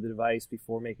hands-on time with the device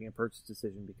before making a purchase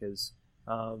decision, because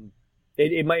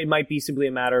it might be simply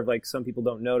a matter of like some people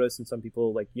don't notice, and some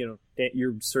people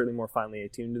you're certainly more finely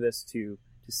attuned to this to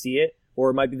see it, or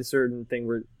it might be the certain thing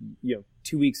where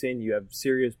 2 weeks in you have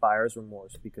serious buyer's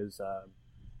remorse because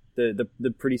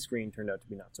the pretty screen turned out to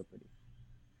be not so pretty.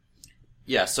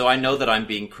 Yeah, so I know that I'm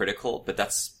being critical, but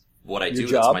that's what I do.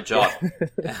 Job? That's my job.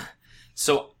 Yeah.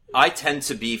 So I tend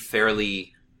to be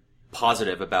fairly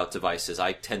positive about devices.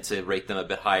 I tend to rate them a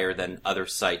bit higher than other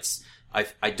sites.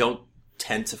 I don't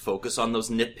tend to focus on those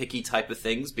nitpicky type of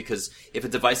things, because if a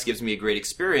device gives me a great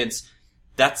experience,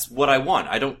 that's what I want.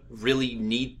 I don't really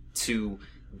need to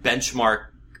benchmark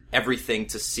everything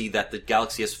to see that the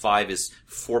Galaxy S5 is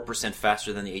 4%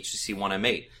 faster than the HTC One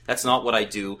M8. That's not what I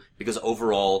do, because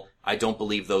overall, I don't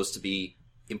believe those to be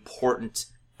important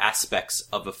aspects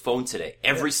of a phone today.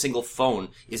 Every single phone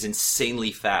is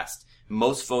insanely fast.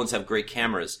 Most phones have great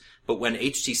cameras, but when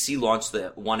HTC launched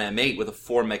the One M8 with a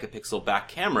 4 megapixel back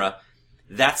camera,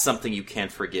 that's something you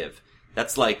can't forgive.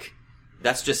 That's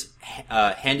just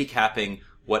handicapping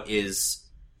what is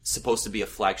supposed to be a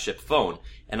flagship phone.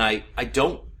 And I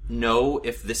don't know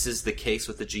if this is the case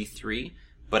with the G3,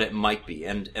 but it might be.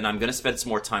 And I'm going to spend some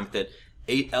more time with it.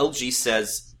 LG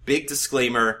says, big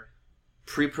disclaimer,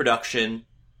 pre-production,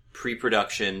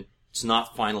 it's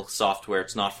not final software,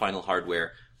 it's not final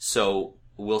hardware. So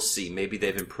we'll see. Maybe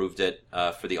they've improved it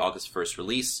for the August 1st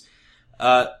release.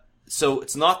 So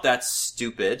it's not that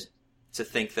stupid to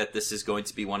think that this is going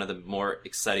to be one of the more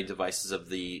exciting devices of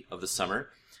the summer.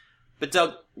 But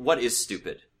Doug, what is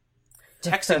stupid?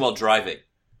 Texting while driving.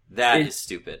 That is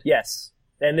stupid. Yes.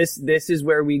 And this is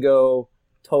where we go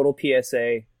total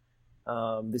PSA.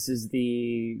 This is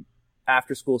the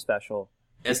after school special.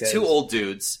 As two old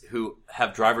dudes who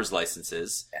have driver's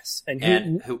licenses. Yes.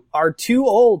 And who are too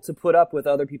old to put up with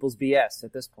other people's BS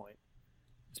at this point.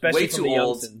 Especially way from too the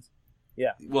old. youngsters.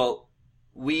 Yeah. Well,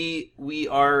 we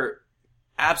are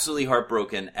absolutely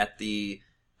heartbroken at the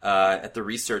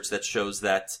research that shows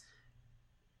that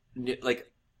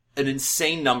like an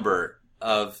insane number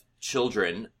of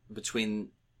children between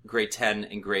grade 10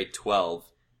 and grade 12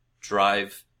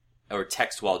 drive or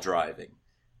text while driving.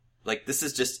 Like, this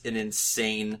is just an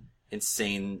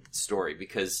insane story,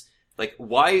 because like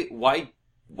why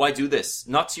do this?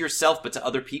 Not to yourself, but to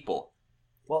other people.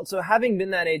 Well, so having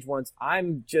been that age once,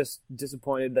 I'm just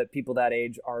disappointed that people that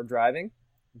age are driving,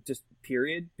 just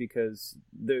period, because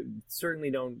they certainly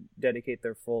don't dedicate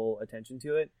their full attention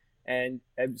to it. And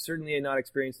I've certainly not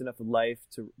experienced enough of life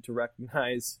to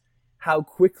recognize how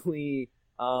quickly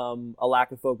a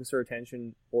lack of focus or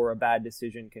attention or a bad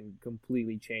decision can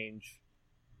completely change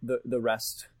the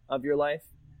rest of your life.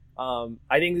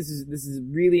 I think this is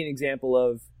really an example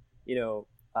of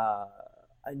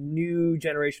a new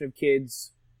generation of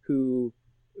kids who,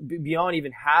 beyond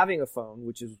even having a phone,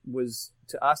 which was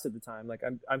to us at the time, like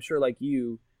I'm sure like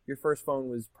you, your first phone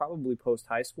was probably post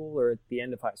high school or at the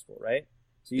end of high school, right?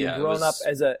 So you've grown up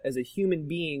as a human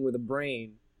being with a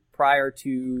brain prior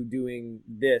to doing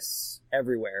this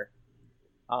everywhere.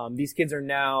 These kids are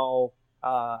now.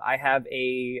 I have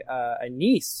a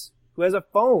niece who has a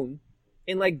phone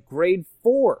in like grade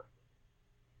 4.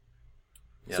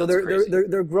 Yeah, so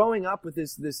they're growing up with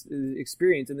this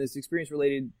experience, and this experience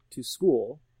related to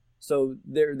school. So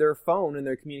their phone and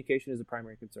their communication is a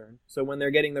primary concern. So when they're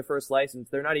getting their first license,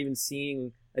 they're not even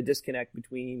seeing a disconnect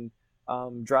between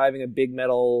driving a big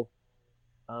metal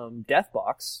death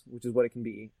box, which is what it can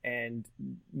be, and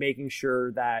making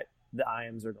sure that the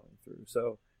IMs are going through.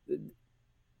 So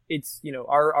it's,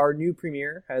 our new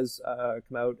premier has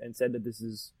come out and said that this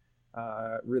is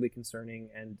really concerning,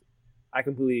 and I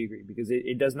completely agree, because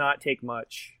it does not take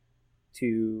much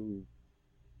to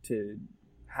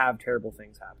have terrible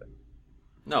things happen.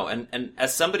 No, and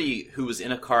as somebody who was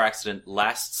in a car accident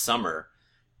last summer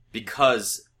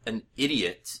because an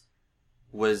idiot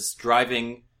was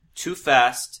driving too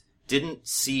fast, didn't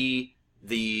see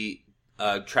the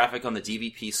traffic on the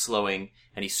DVP slowing,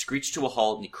 and he screeched to a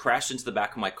halt and he crashed into the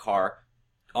back of my car,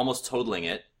 almost totaling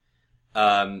it.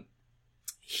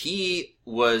 He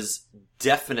was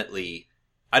definitely,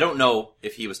 I don't know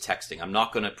if he was texting, I'm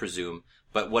not going to presume,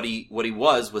 but what he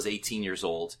was 18 years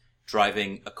old,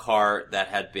 driving a car that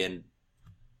had been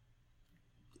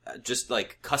just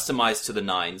like customized to the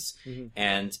nines. Mm-hmm.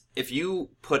 And if you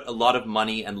put a lot of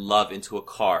money and love into a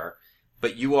car,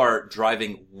 but you are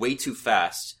driving way too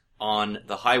fast on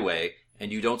the highway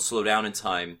and you don't slow down in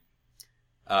time,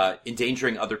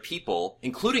 endangering other people,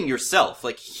 including yourself.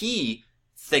 Like, he,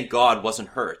 thank God, wasn't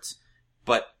hurt,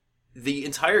 but the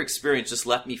entire experience just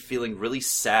left me feeling really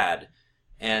sad,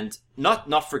 and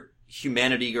not for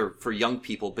humanity or for young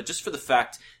people, but just for the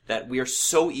fact that we are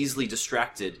so easily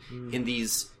distracted in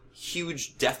these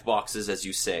huge death boxes, as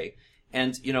you say.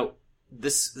 And, you know,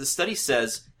 the study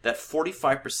says that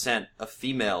 45% of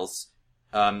females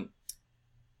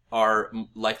are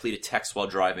likely to text while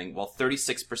driving, while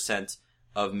 36%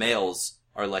 of males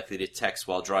are likely to text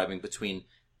while driving between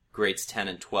grades 10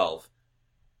 and 12.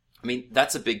 I mean,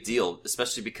 that's a big deal,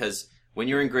 especially because when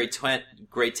you're in grade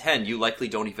 10, you likely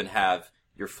don't even have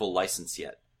your full license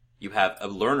yet. You have a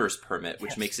learner's permit,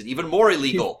 which makes it even more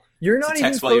illegal. You're not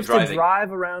even supposed to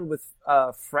drive around with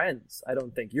friends, I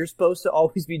don't think. You're supposed to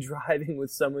always be driving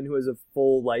with someone who has a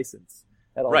full license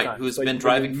at all times. Right, who's been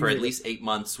driving for at least 8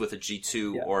 months with a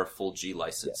G2 or a full G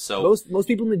license. Yeah. So most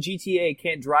people in the GTA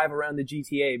can't drive around the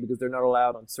GTA because they're not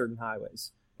allowed on certain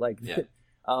highways. But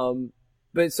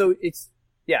so it's,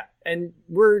 yeah, and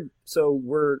we're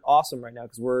awesome right now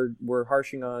because we're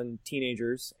harshing on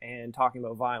teenagers and talking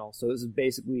about vinyl. So this is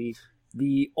basically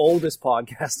the oldest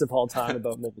podcast of all time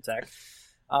about mobile tech.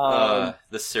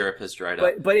 The syrup has dried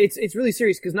up. But it's really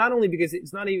serious because not only because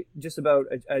it's not even just about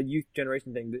a youth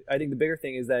generation thing. I think the bigger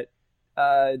thing is that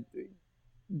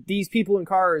these people in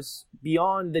cars,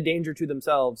 beyond the danger to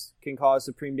themselves, can cause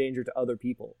supreme danger to other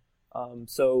people.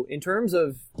 So in terms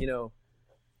of, you know,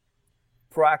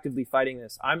 proactively fighting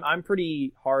this, I'm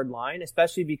pretty hard line,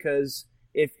 especially because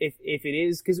if it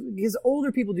is because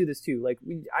older people do this too. Like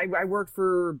I worked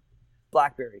for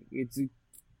BlackBerry. It's a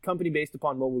company based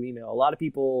upon mobile email. A lot of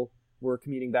people were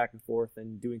commuting back and forth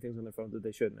and doing things on their phones that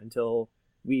they shouldn't until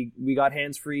we got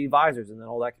hands-free visors, and then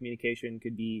all that communication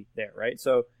could be there, right?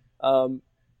 So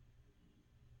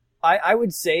I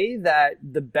would say that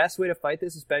the best way to fight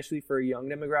this, especially for a young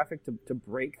demographic, to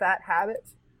break that habit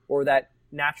or that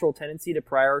natural tendency to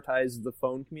prioritize the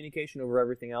phone communication over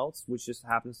everything else, which just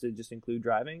happens to just include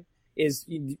driving, is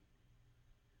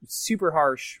super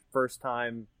harsh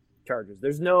first-time charges.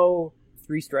 There's no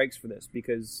 3 strikes for this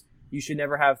because you should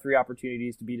never have 3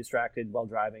 opportunities to be distracted while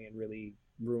driving and really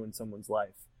ruin someone's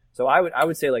life. So I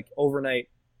would say like overnight,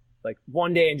 like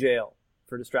 1 day in jail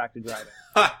for distracted driving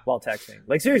while texting.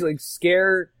 Like seriously, like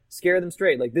scare them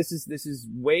straight. Like this is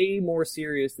way more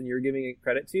serious than you're giving it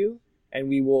credit to, and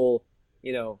we will,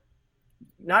 you know,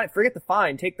 not forget the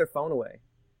fine, take their phone away.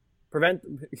 Prevent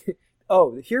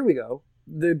oh, here we go.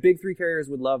 The big 3 carriers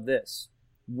would love this.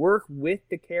 Work with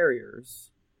the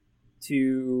carriers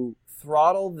to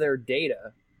throttle their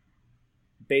data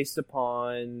based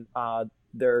upon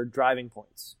their driving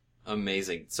points.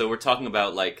 Amazing. So we're talking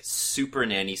about like super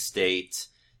nanny state,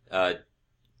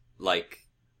 like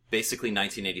basically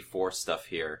 1984 stuff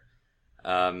here.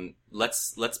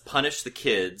 Let's punish the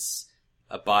kids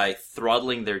by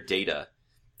throttling their data.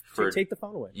 Take the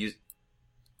phone away.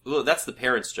 Well, that's the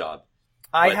parents' job.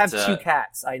 I have 2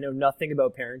 cats. I know nothing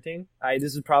about parenting.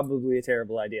 This is probably a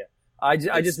terrible idea. I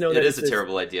just know that it is a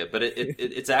terrible idea, but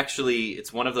it's actually,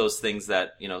 it's one of those things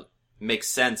that, you know, makes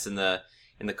sense in the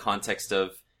context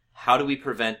of how do we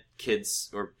prevent kids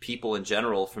or people in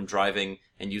general from driving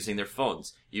and using their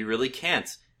phones? You really can't.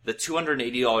 The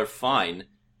 $280 fine,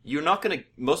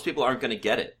 most people aren't going to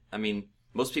get it. I mean,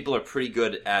 most people are pretty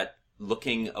good at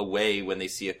looking away when they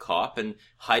see a cop and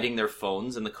hiding their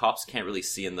phones, and the cops can't really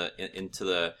see into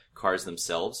the cars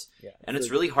themselves. Yeah, and it's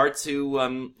really hard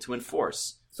to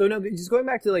enforce. So no, just going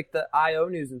back to like the I/O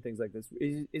news and things like this,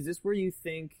 is this where you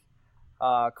think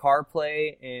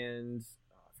CarPlay and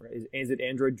is it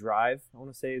Android Drive? I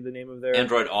want to say the name of their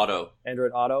Android Auto.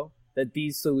 Android Auto. That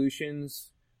these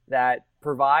solutions that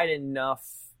provide enough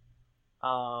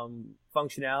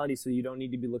functionality so you don't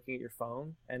need to be looking at your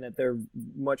phone, and that they're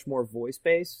much more voice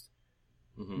based,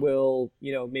 will,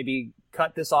 you know, maybe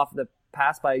cut this off the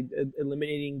pass by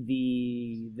eliminating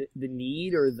the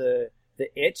need or the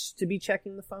itch to be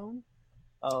checking the phone.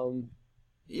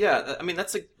 Yeah, I mean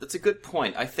that's a good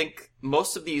point. I think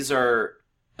most of these are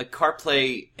like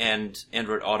CarPlay and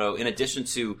Android Auto, in addition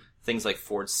to things like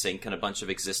Ford Sync and a bunch of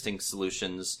existing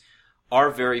solutions,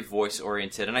 are very voice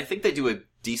oriented, and I think they do a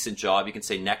decent job. You can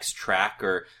say Next Track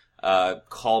or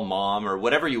Call Mom or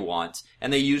whatever you want,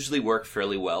 and they usually work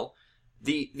fairly well.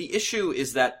 The issue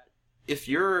is that if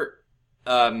you're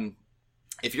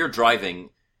driving,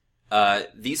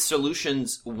 these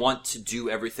solutions want to do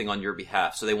everything on your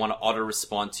behalf. So they want to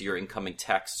auto-respond to your incoming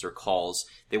texts or calls.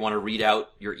 They want to read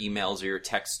out your emails or your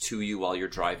texts to you while you're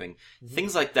driving. Mm-hmm.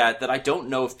 Things like that I don't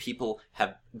know if people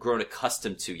have grown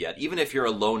accustomed to yet. Even if you're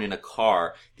alone in a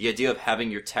car, the idea of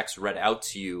having your text read out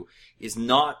to you is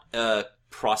not a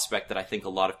prospect that I think a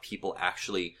lot of people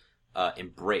actually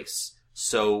embrace.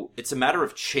 So it's a matter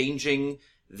of changing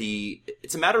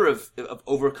it's a matter of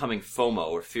overcoming FOMO,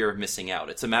 or fear of missing out.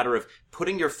 It's a matter of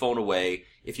putting your phone away.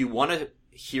 If you want to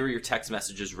hear your text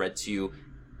messages read to you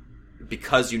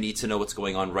because you need to know what's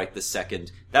going on right this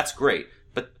second, that's great.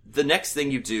 But the next thing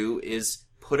you do is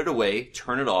put it away,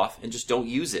 turn it off, and just don't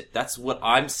use it. That's what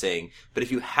I'm saying. But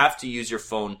if you have to use your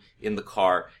phone in the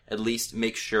car, at least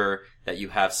make sure that you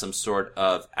have some sort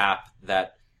of app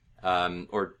that,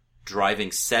 or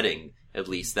driving setting, at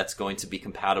least, that's going to be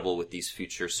compatible with these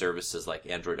future services like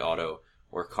Android Auto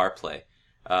or CarPlay.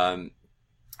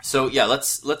 So yeah,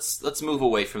 let's move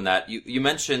away from that. You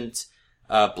mentioned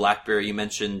BlackBerry. You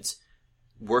mentioned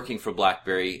working for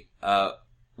BlackBerry.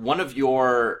 One of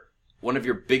your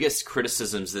biggest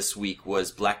criticisms this week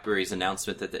was BlackBerry's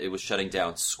announcement that it was shutting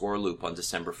down ScoreLoop on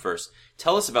December 1st.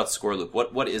 Tell us about ScoreLoop.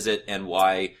 What is it, and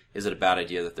why is it a bad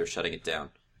idea that they're shutting it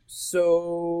down?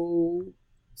 So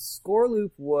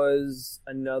ScoreLoop was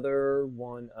another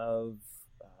one of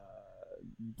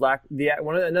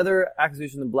another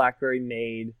acquisition that BlackBerry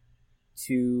made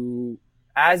to,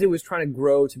 as it was trying to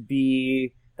grow to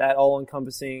be that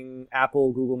all-encompassing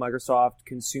Apple, Google, Microsoft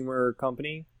consumer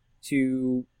company,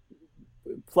 to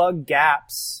plug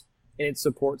gaps in its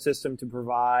support system to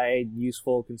provide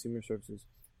useful consumer services.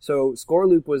 So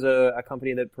ScoreLoop was a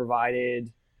company that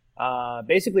provided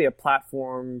basically a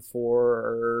platform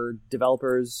for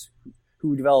developers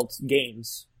who developed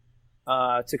games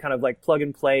to kind of like plug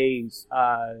and play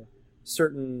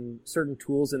certain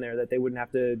tools in there that they wouldn't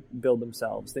have to build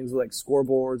themselves. Things like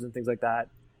scoreboards and things like that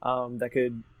that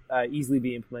could easily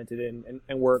be implemented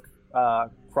and work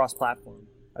cross-platform,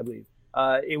 I believe.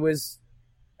 It was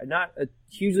not a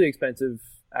hugely expensive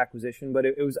acquisition, but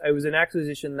it was an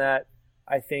acquisition that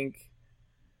I think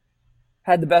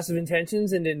had the best of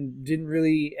intentions and didn't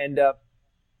really end up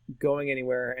going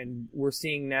anywhere. And we're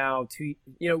seeing now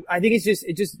I think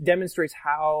it just demonstrates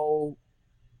how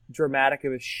dramatic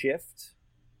of a shift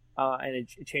and a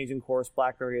change in course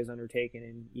BlackBerry has undertaken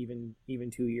in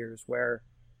even 2 years, where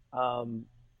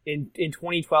in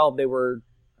 2012 I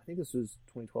think this was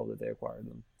 2012 that they acquired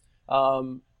them.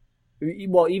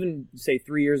 Well, even say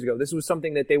 3 years ago, this was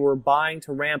something that they were buying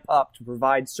to ramp up to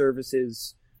provide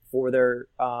services for their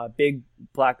big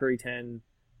BlackBerry 10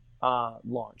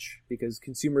 launch, because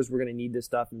consumers were going to need this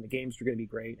stuff and the games were going to be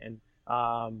great. And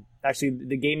actually,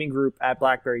 the gaming group at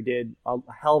BlackBerry did a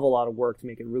hell of a lot of work to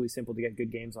make it really simple to get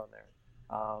good games on there.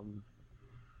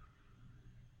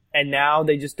 And now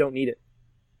they just don't need it,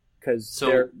 because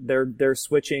they're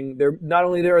switching. They're not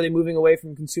only are they moving away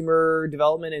from consumer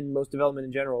development and most development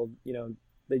in general.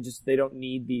 They don't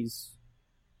need these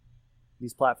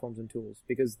platforms and tools,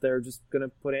 because they're just going to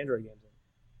put Android games in.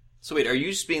 So wait, are you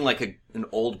just being like an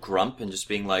old grump and just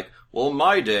being like, well, in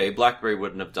my day, BlackBerry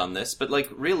wouldn't have done this, but like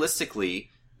realistically,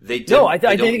 they didn't. No, I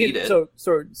don't need it. So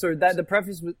that the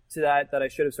preface to that I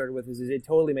should have started with is it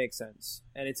totally makes sense,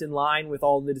 and it's in line with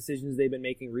all the decisions they've been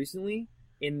making recently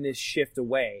in this shift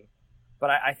away.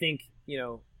 But I think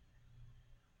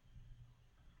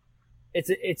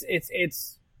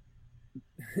it's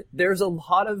there's a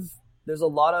lot of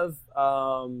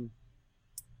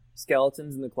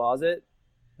skeletons in the closet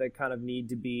that kind of need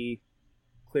to be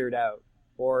cleared out,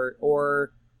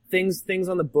 or things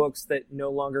on the books that no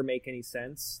longer make any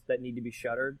sense that need to be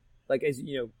shuttered. Like, as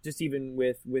you know, just even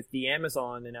with the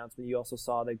Amazon announcement, you also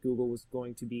saw that Google was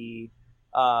going to be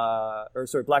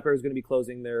BlackBerry was going to be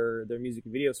closing their music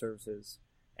and video services,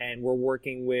 and we're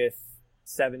working with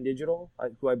 7 Digital,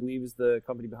 who I believe is the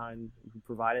company who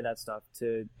provided that stuff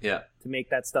to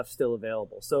make that stuff still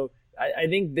available. So I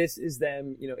think this is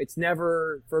them. It's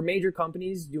never, for major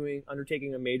companies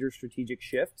undertaking a major strategic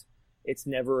shift, it's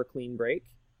never a clean break.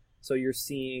 So you're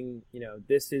seeing,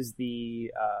 this is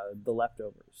the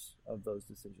leftovers of those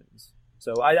decisions.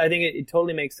 So I think it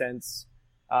totally makes sense.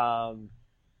 The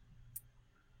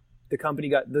company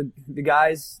the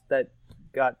guys that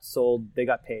got sold, they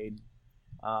got paid.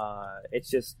 It's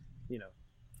just,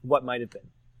 what might have been.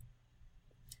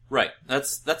 Right.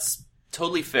 That's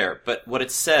totally fair. But what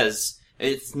it says,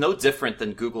 it's no different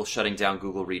than Google shutting down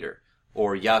Google Reader,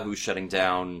 or Yahoo shutting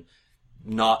down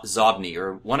not Zobni,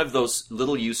 or one of those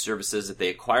little used services that they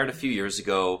acquired a few years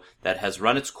ago that has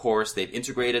run its course. They've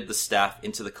integrated the staff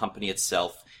into the company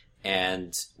itself,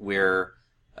 and we're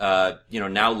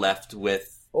now left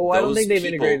with I don't think they've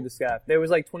integrated the SCAF. There was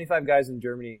like 25 guys in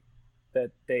Germany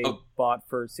that they bought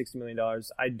for $60 million.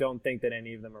 I don't think that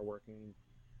any of them are working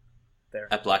there.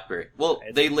 At BlackBerry. Well,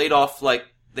 they've laid off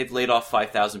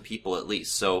 5,000 people at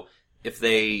least. So if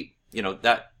they,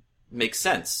 that makes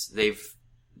sense. They've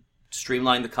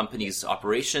streamlined the company's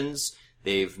operations.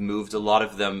 They've moved a lot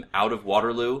of them out of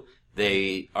Waterloo.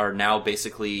 They are now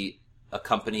basically a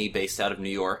company based out of New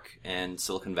York and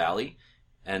Silicon Valley.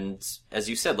 And as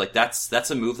you said, like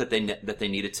that's a move that they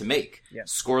needed to make. Yeah.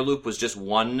 Scoreloop was just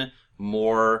one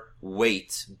more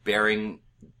weight bearing,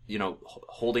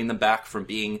 holding them back from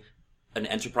being an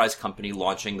enterprise company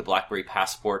launching the BlackBerry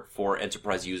Passport for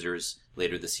enterprise users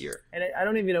later this year. And I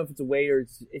don't even know if it's a weight or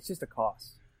it's just a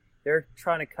cost. They're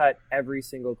trying to cut every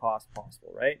single cost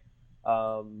possible, right?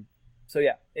 So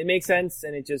yeah, it makes sense,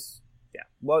 and it just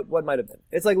what might have been.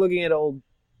 It's like looking at old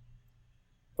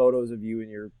photos of you and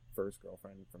your first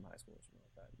girlfriend from high school or something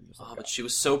like that. You're just like, but she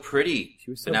was so pretty.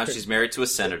 But now she's married to a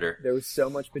senator. There was so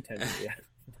much potential. Yeah.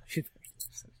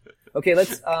 Okay,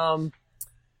 let's.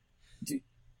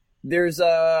 There's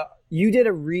you did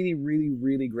a really, really,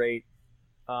 really great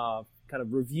kind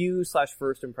of review /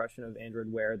 first impression of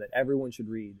Android Wear that everyone should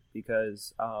read,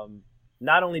 because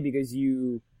not only because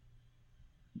you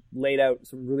laid out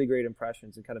some really great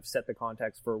impressions and kind of set the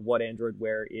context for what Android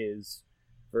Wear is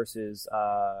versus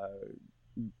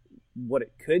what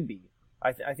it could be.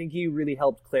 I think you really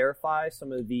helped clarify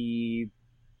some of the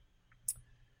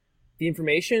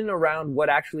information around what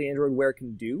actually Android Wear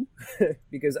can do,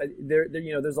 because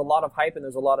there's a lot of hype and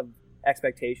there's a lot of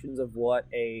expectations of what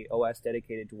a OS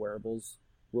dedicated to wearables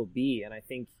will be, and I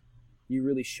think you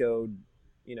really showed,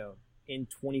 in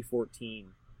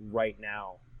 2014 right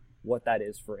now, what that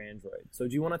is for Android. So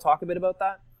do you want to talk a bit about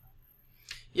that?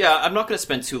 Yeah, I'm not going to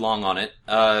spend too long on it.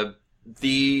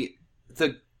 The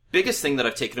biggest thing that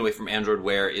I've taken away from Android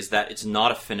Wear is that it's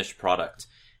not a finished product.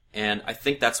 And I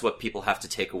think that's what people have to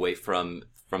take away from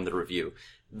the review.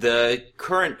 The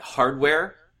current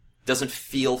hardware doesn't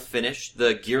feel finished.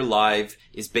 The Gear Live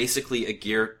is basically a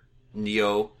Gear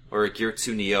Neo or a Gear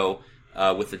 2 Neo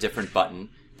with a different button.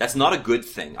 That's not a good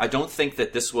thing. I don't think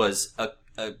that this was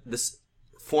this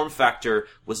form factor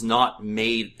was not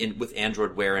made with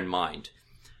Android Wear in mind.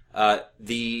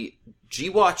 The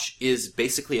G-Watch is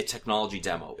basically a technology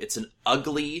demo. It's an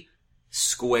ugly,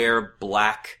 square,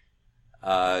 black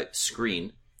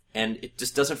screen, and it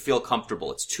just doesn't feel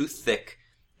comfortable. It's too thick.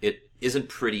 It isn't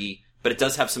pretty, but it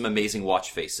does have some amazing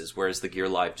watch faces, whereas the Gear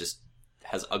Live just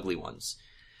has ugly ones.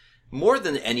 More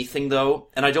than anything, though,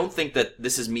 and I don't think that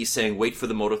this is me saying wait for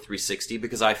the Moto 360,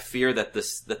 because I fear that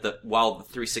while the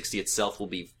 360 itself will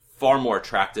be far more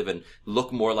attractive and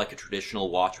look more like a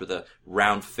traditional watch with a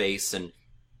round face and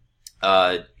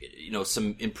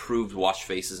some improved watch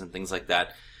faces and things like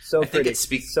that. So pretty.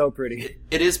 So pretty.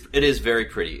 It is very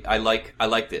pretty. I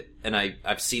liked it, and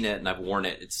I've seen it and I've worn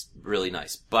it. It's really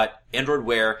nice. But Android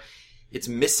Wear, it's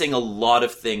missing a lot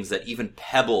of things that even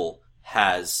Pebble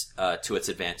has to its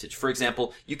advantage. For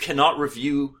example, you cannot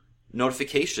review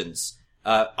notifications.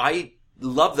 I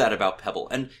love that about Pebble.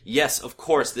 And yes, of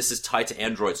course, this is tied to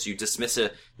Android. So you dismiss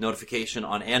a notification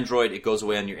on Android, it goes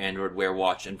away on your Android Wear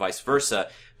watch, and vice versa.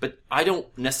 But I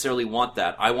don't necessarily want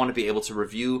that. I want to be able to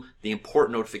review the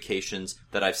important notifications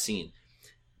that I've seen.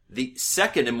 The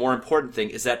second and more important thing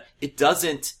is that it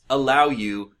doesn't allow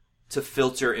you to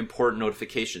filter important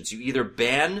notifications. You either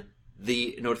ban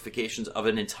the notifications of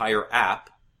an entire app,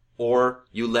 or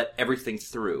you let everything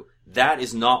through. That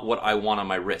is not what I want on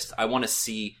my wrist. I want to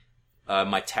see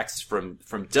my text from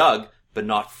Doug, but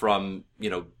not from,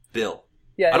 Bill.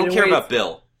 Yeah, I don't care about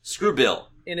Bill. Screw Bill.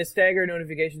 In a staggered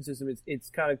notification system,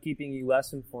 it's kind of keeping you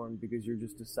less informed, because you're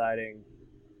just deciding,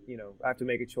 I have to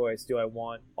make a choice. Do I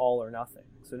want all or nothing?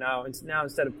 So now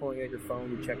instead of pulling out your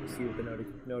phone to check to see what the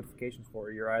notifications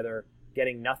for, you're either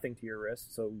getting nothing to your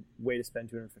wrist, so way to spend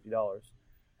 $250,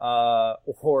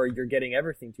 or you're getting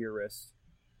everything to your wrist,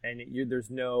 and there's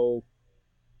no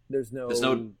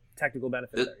technical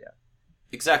benefit there yet.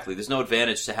 Exactly. There's no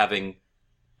advantage to having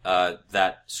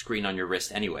that screen on your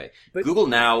wrist anyway. But Google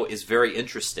Now is very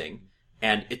interesting,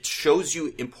 and it shows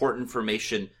you important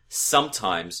information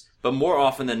sometimes, but more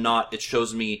often than not, it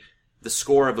shows me the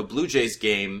score of a Blue Jays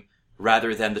game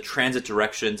rather than the transit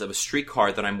directions of a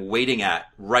streetcar that I'm waiting at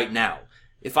right now.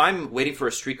 If I'm waiting for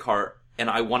a streetcar and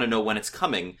I want to know when it's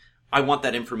coming, I want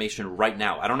that information right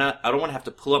now. I don't want to have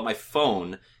to pull up my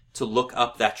phone to look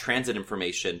up that transit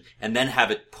information and then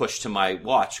have it pushed to my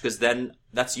watch, because then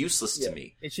that's useless to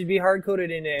me. It should be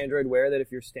hard-coded into Android Wear that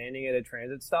if you're standing at a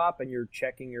transit stop and you're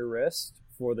checking your wrist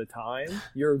for the time,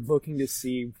 you're looking to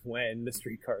see when the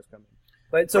streetcar is coming.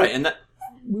 But so right, and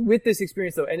with this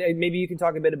experience though, and maybe you can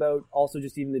talk a bit about also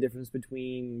just even the difference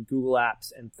between Google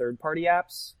apps and third-party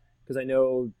apps, because I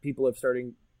know people have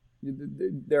starting.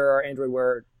 There are Android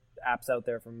Wear apps out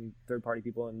there from third-party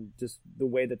people, and just the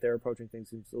way that they're approaching things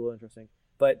seems a little interesting.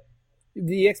 But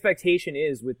the expectation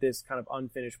is with this kind of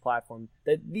unfinished platform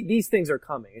that these things are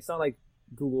coming. It's not like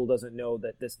Google doesn't know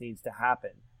that this needs to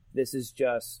happen. This is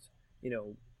just,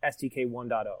 SDK 1.0,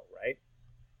 right?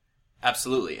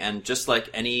 Absolutely. And just like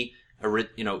any,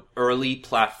 early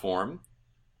platform,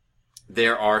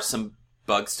 there are some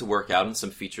bugs to work out and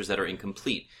some features that are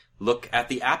incomplete. Look at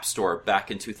the App Store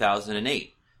back in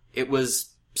 2008. It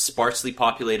was sparsely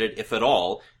populated, if at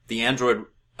all. The Android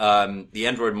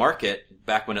market,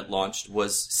 back when it launched,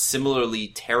 was similarly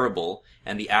terrible,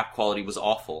 and the app quality was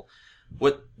awful.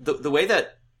 The way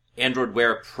that Android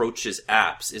Wear approaches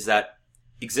apps is that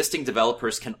existing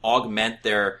developers can augment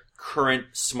their current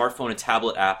smartphone and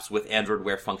tablet apps with Android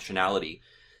Wear functionality.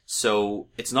 So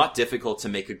it's not difficult to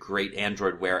make a great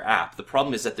Android Wear app. The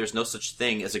problem is that there's no such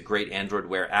thing as a great Android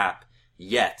Wear app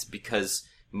yet, because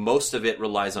most of it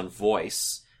relies on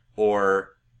voice, or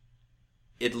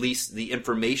at least the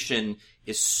information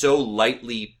is so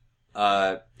lightly,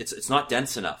 it's not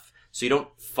dense enough. So you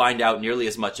don't find out nearly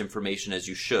as much information as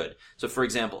you should. So for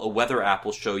example, a weather app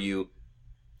will show you,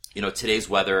 today's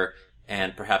weather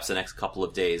and perhaps the next couple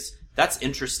of days. That's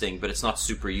interesting, but it's not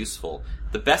super useful.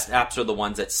 The best apps are the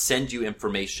ones that send you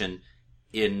information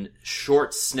in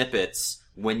short snippets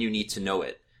when you need to know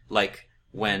it. Like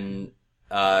when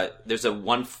there's a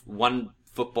one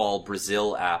football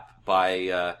Brazil app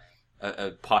by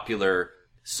a popular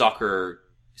soccer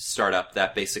startup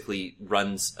that basically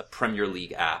runs a Premier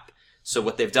League app. So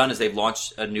what they've done is they've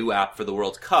launched a new app for the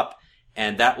World Cup,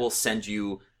 and that will send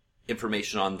you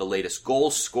information on the latest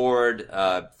goals scored,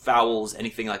 fouls,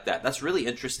 anything like that. That's really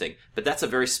interesting, but that's a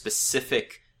very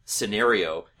specific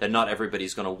scenario that not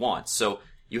everybody's going to want. So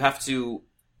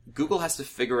Google has to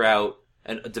figure out,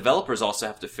 and developers also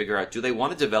have to figure out, do they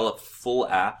want to develop full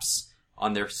apps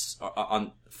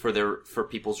for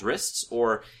people's wrists,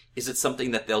 or is it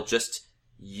something that they'll just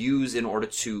use in order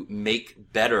to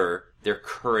make better their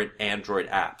current Android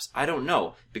apps? I don't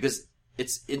know, because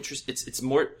it's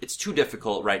too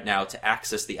difficult right now to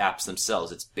access the apps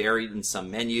themselves. It's buried in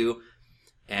some menu,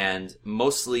 and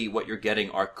mostly what you're getting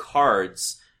are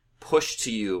cards pushed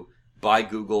to you by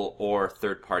Google or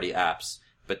third-party apps.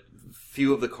 But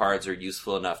few of the cards are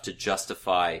useful enough to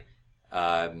justify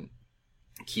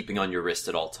keeping on your wrist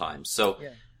at all times. So, yeah.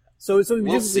 So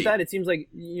we'll just see. with that, it seems like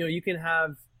you can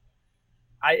have.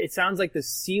 It sounds like the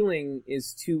ceiling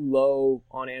is too low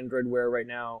on Android Wear right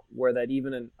now, where that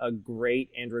even a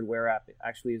great Android Wear app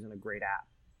actually isn't a great app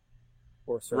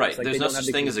or service. Right. Like, there's no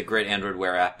such thing as a great Android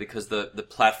Wear app because the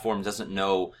platform doesn't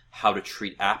know how to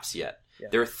treat apps yet. Yeah.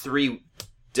 There are 3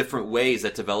 different ways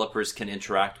that developers can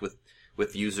interact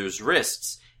with users'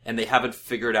 wrists, and they haven't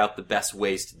figured out the best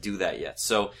ways to do that yet.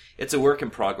 So it's a work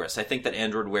in progress. I think that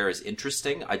Android Wear is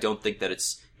interesting. I don't think that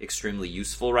it's extremely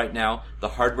useful right now. The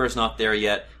hardware is not there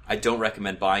yet. I don't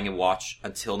recommend buying a watch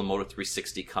until the Moto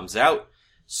 360 comes out.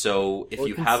 So if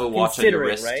you have a watch on your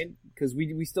wrist, right? Because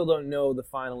we still don't know the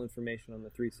final information on the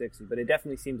 360, but it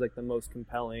definitely seems like the most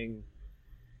compelling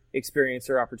experience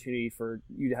or opportunity for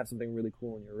you to have something really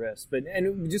cool on your wrist.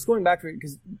 And just going back to it,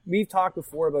 because we've talked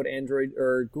before about Android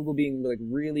or Google being like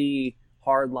really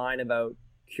hard line about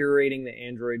curating the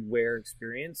Android Wear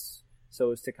experience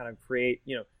so as to kind of create,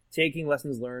 taking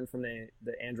lessons learned from the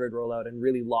Android rollout and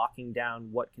really locking down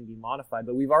what can be modified.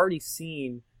 But we've already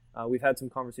seen, we've had some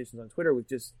conversations on Twitter with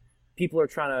just people are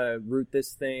trying to root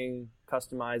this thing,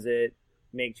 customize it,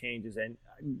 make changes. And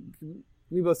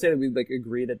we both say that we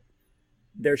agree that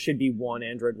there should be one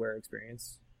Android Wear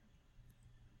experience.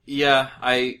 Yeah,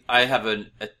 I have a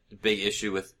big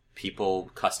issue with people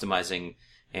customizing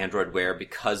Android Wear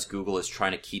because Google is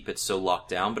trying to keep it so locked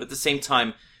down. But at the same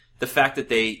time, the fact that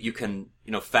you can,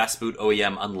 fast boot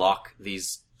OEM unlock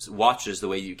these watches the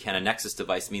way you can a Nexus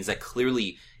device means that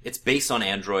clearly it's based on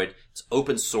Android. It's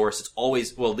open source. It's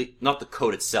always, not the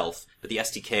code itself, but the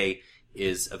SDK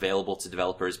is available to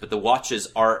developers. But the watches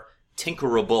are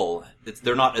tinkerable.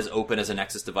 They're not as open as a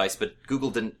Nexus device, but Google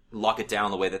didn't lock it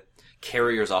down the way that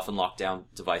carriers often lock down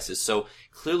devices. So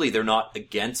clearly they're not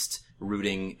against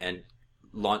rooting and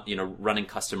running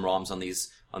custom ROMs on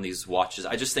these watches.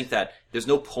 I just think that there's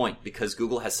no point because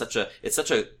Google has such a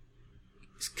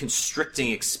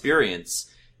constricting experience.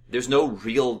 There's no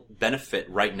real benefit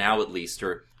right now, at least,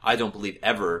 or I don't believe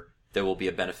ever there will be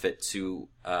a benefit to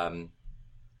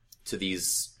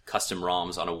these custom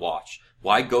ROMs on a watch.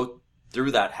 Why go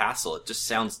through that hassle? It just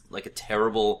sounds like a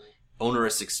terrible,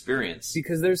 onerous experience.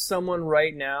 Because there's someone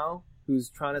right now who's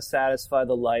trying to satisfy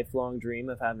the lifelong dream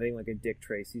of having like a Dick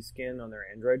Tracy skin on their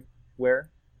Android Wear,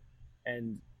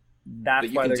 and that's but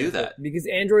you why can they're do gonna that because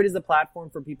Android is the platform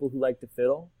for people who like to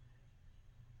fiddle.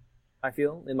 I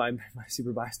feel, in my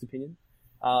super biased opinion,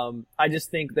 I just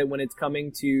think that when it's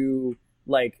coming to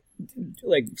like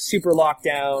super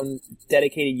lockdown,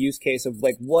 dedicated use case of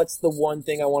like what's the one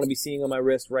thing I want to be seeing on my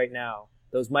wrist right now,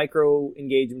 those micro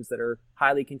engagements that are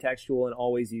highly contextual and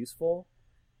always useful,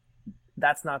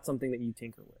 that's not something that you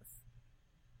tinker with.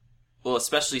 Well,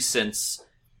 especially since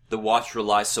the watch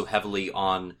relies so heavily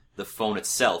on the phone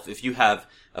itself. If you have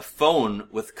a phone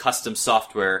with custom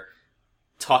software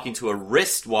talking to a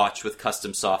wristwatch with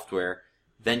custom software,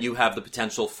 then you have the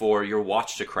potential for your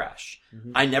watch to crash.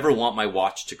 Mm-hmm. I never want my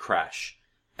watch to crash.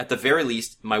 At the very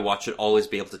least, my watch should always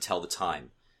be able to tell the time.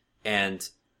 And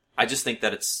I just think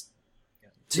that it's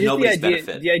to nobody's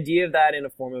benefit. The idea of that in a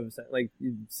form of, like,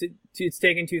 it's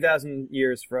taken 2,000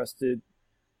 years for us to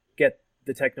get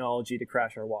the technology to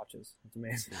crash our watches. It's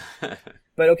amazing.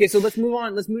 But okay, so let's move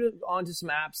on. Let's move on to some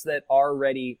apps that are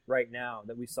ready right now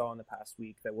that we saw in the past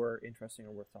week that were interesting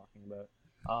or worth talking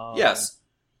about. Yes.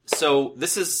 So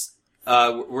this is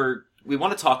we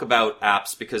want to talk about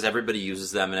apps because everybody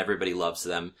uses them and everybody loves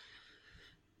them,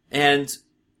 and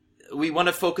we want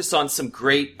to focus on some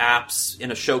great apps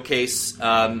in a showcase.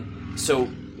 So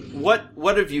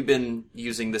what have you been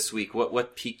using this week?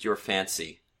 What piqued your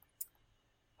fancy?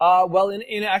 Well,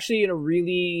 in a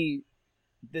really,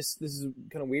 this is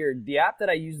kind of weird. The app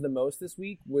that I used the most this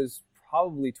week was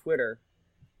probably Twitter,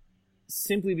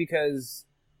 simply because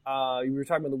we were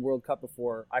talking about the World Cup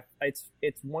before. It's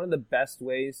one of the best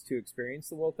ways to experience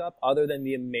the World Cup, other than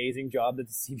the amazing job that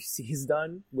the CBC has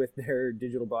done with their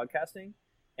digital broadcasting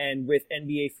and with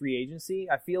NBA free agency.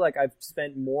 I feel like I've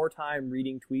spent more time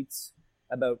reading tweets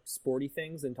about sporty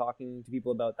things and talking to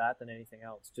people about that than anything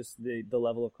else. Just the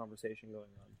level of conversation going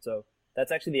on. So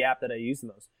that's actually the app that I use the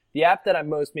most. The app that I'm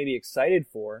most maybe excited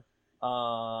for,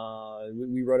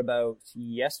 we wrote about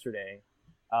yesterday,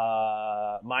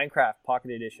 Minecraft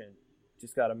Pocket Edition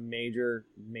just got a major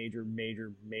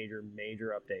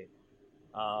update.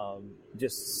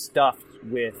 Just stuffed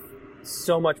with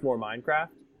so much more Minecraft.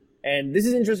 And this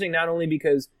is interesting not only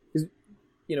because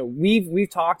you know, we've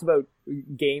talked about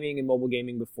gaming and mobile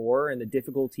gaming before and the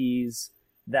difficulties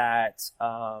that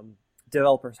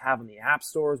developers have in the app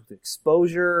stores with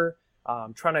exposure,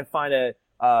 trying to find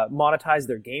monetize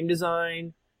their game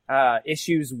design,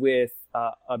 issues with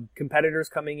competitors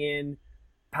coming in,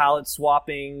 palette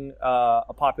swapping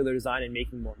a popular design and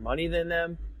making more money than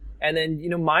them. And then, you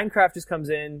know, Minecraft just comes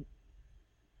in,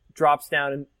 drops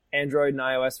down in Android and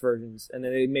iOS versions, and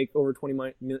then they make over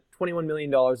 $21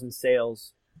 million in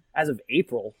sales as of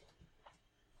April,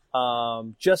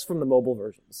 just from the mobile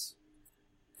versions.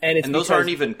 And those aren't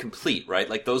even complete, right?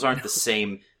 Like, those aren't the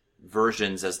same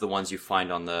versions as the ones you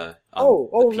find on the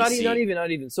PC. Not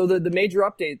even. So the major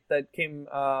update that came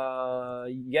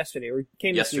yesterday, or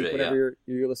came this week, whenever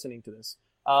you're listening to this,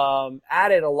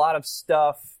 added a lot of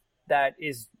stuff that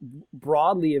is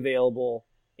broadly available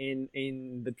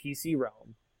in the PC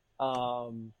realm.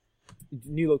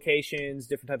 New locations,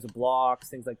 different types of blocks,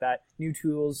 things like that. New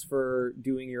tools for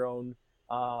doing your own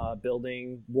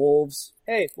building. Wolves.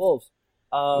 Hey, wolves.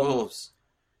 Wolves.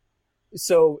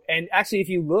 So, and actually, if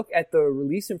you look at the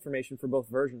release information for both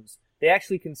versions, they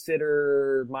actually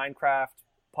consider Minecraft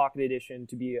Pocket Edition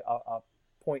to be a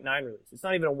 0.9 release. It's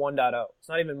not even a 1.0. It's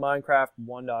not even Minecraft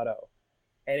 1.0.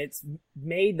 And it's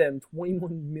made them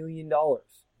 $21 million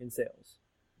in sales.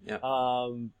 Yeah.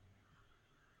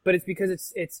 But it's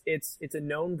because it's a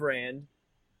known brand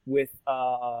with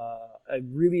a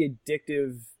really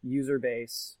addictive user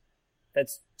base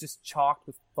that's just chocked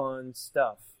with fun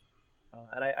stuff.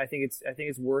 And I think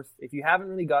it's worth, if you haven't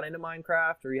really got into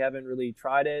Minecraft or you haven't really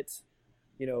tried it,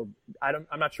 you know, I'm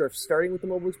not sure if starting with the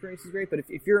mobile experience is great, but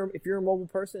if you're a mobile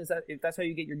person, if that's how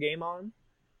you get your game on,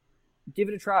 give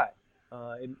it a try.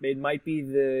 It might be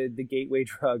the gateway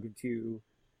drug to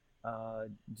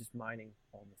just mining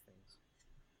all the things.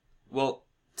 Well,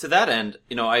 to that end,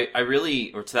 you know, I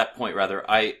really, or to that point rather,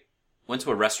 I went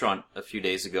to a restaurant a few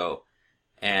days ago,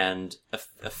 and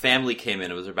a family came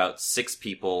in. It was about 6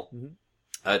 people. Mm-hmm.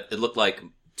 It looked like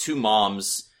 2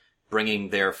 moms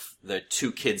bringing their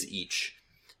 2 kids each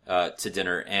to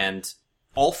dinner, and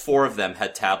all 4 of them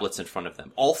had tablets in front of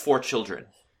them. All 4 children,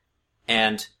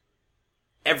 and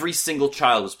every single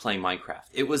child was playing Minecraft.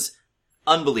 It was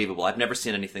unbelievable. I've never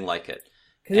seen anything like it.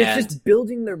 Because it's just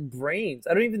building their brains.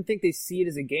 I don't even think they see it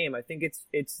as a game. I think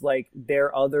it's like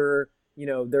their other, you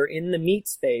know, they're in the meat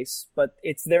space, but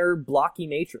it's their blocky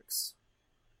matrix.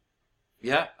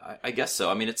 Yeah, I guess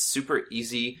so. I mean, it's super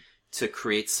easy to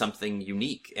create something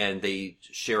unique, and they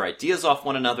share ideas off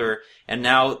one another. And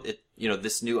now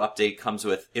this new update comes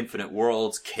with infinite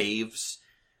worlds, caves,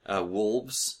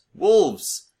 wolves,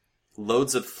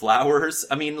 loads of flowers.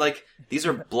 I mean, like, these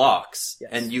are blocks, yes.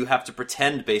 And you have to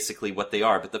pretend basically what they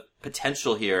are. But the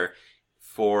potential here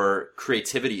for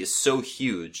creativity is so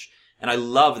huge. And I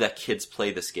love that kids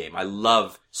play this game. I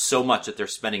love so much that they're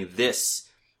spending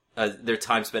their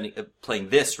time playing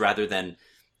this rather than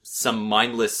some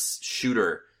mindless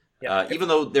shooter. Yeah. Even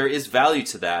though there is value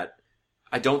to that,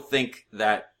 I don't think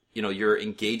that, you're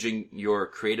engaging your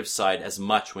creative side as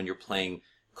much when you're playing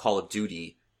Call of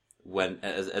Duty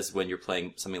as when you're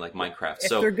playing something like Minecraft.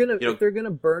 If they're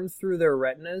gonna burn through their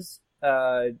retinas,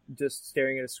 just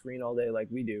staring at a screen all day like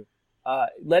we do,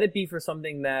 let it be for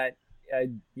something that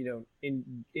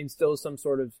instills some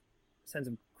sort of sense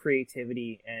of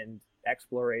creativity and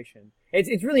exploration.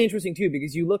 It's really interesting too,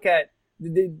 because you look at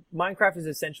the Minecraft is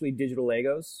essentially digital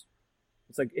Legos.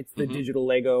 It's the digital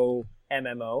Lego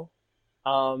MMO.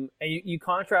 And you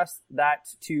contrast that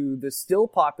to the still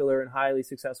popular and highly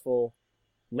successful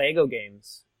Lego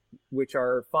games, which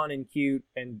are fun and cute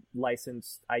and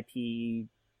licensed IP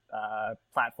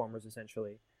platformers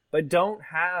essentially, but don't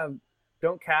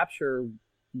capture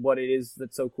what it is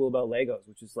that's so cool about Legos,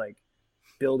 which is like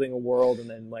building a world and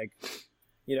then like,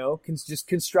 just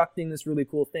constructing this really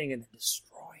cool thing and then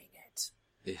destroying it.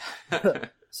 Yeah.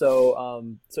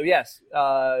 So yes,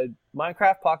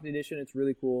 Minecraft Pocket Edition, it's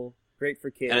really cool. Great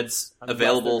for kids. And it's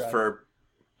available for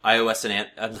iOS and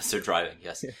unless they're driving,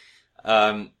 yes.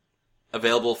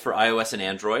 Available for iOS and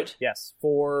Android. Yes,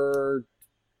 for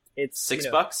it's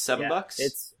 $6,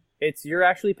 $7. It's you're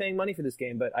actually paying money for this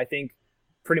game, but I think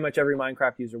pretty much every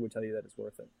Minecraft user would tell you that it's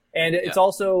worth it. And it's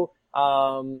also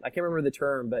I can't remember the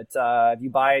term, but if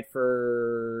you buy it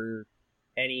for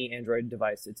any Android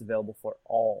device, it's available for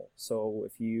all. So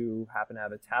if you happen to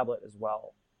have a tablet as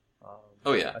well,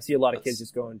 I see a lot of kids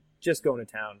just going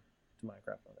to town to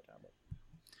Minecraft on a tablet.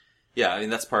 Yeah, I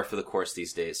mean that's par for the course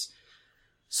these days.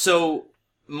 So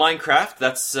Minecraft,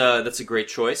 that's a great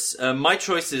choice. My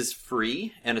choice is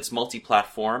free and it's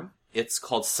multi-platform. It's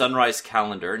called Sunrise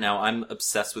Calendar. Now I'm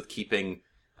obsessed with keeping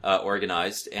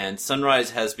organized, and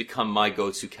Sunrise has become my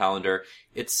go-to calendar.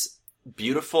 It's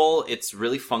beautiful. It's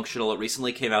really functional. It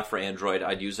recently came out for Android.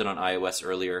 I'd used it on iOS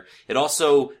earlier. It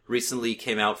also recently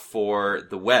came out for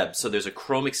the web. So there's a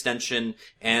Chrome extension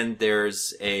and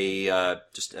there's a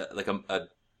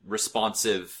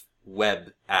responsive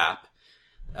web app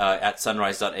at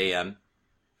sunrise.am.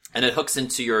 And it hooks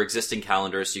into your existing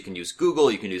calendar, so you can use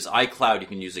Google, you can use iCloud, you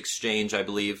can use Exchange, I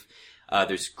believe.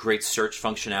 There's great search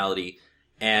functionality.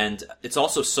 And it's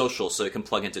also social, so it can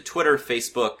plug into Twitter,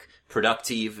 Facebook,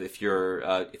 Productive if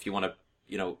you want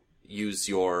to, use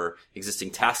your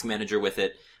existing task manager with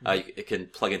it. It can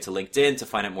plug into LinkedIn to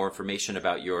find out more information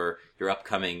about your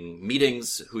upcoming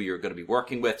meetings, who you're going to be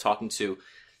working with, talking to.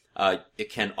 It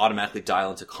can automatically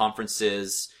dial into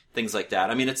conferences, things like that.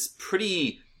 I mean, it's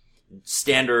pretty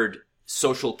standard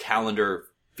social calendar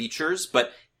features,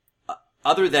 but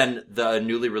other than the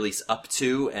newly released Up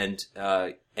To and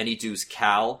AnyDo's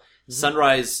Cal,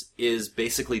 Sunrise is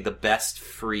basically the best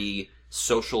free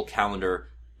social calendar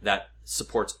that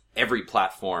supports every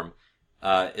platform,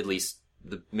 at least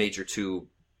the major two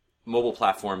mobile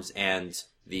platforms and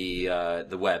the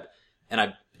web.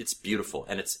 And it's beautiful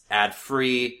and it's ad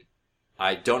free.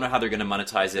 I don't know how they're going to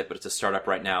monetize it, but it's a startup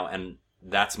right now, and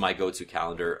that's my go-to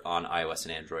calendar on iOS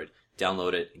and Android.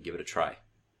 Download it and give it a try.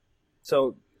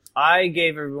 So I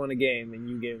gave everyone a game, and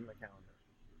you gave them a calendar.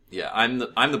 Yeah,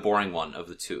 I'm the boring one of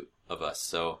the two of us,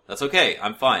 so that's okay.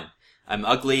 I'm fine. I'm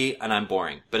ugly and I'm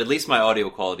boring, but at least my audio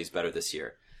quality is better this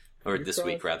year, or this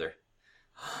week rather.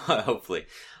 Hopefully.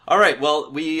 All right.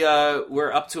 Well,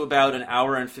 we're up to about an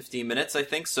hour and 15 minutes, I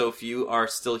think. So if you are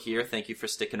still here, thank you for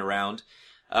sticking around.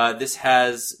 This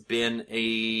has been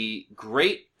a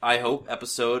great, I hope,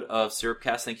 episode of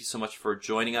Syrupcast. Thank you so much for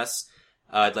joining us.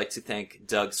 I'd like to thank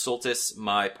Doug Soltis,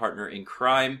 my partner in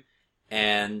crime,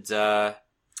 and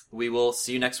we will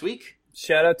see you next week.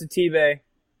 Shout out to T-Bay.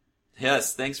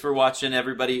 Yes, thanks for watching,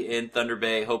 everybody in Thunder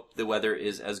Bay. Hope the weather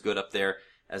is as good up there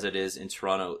as it is in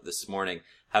Toronto this morning.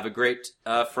 Have a great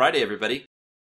Friday, everybody.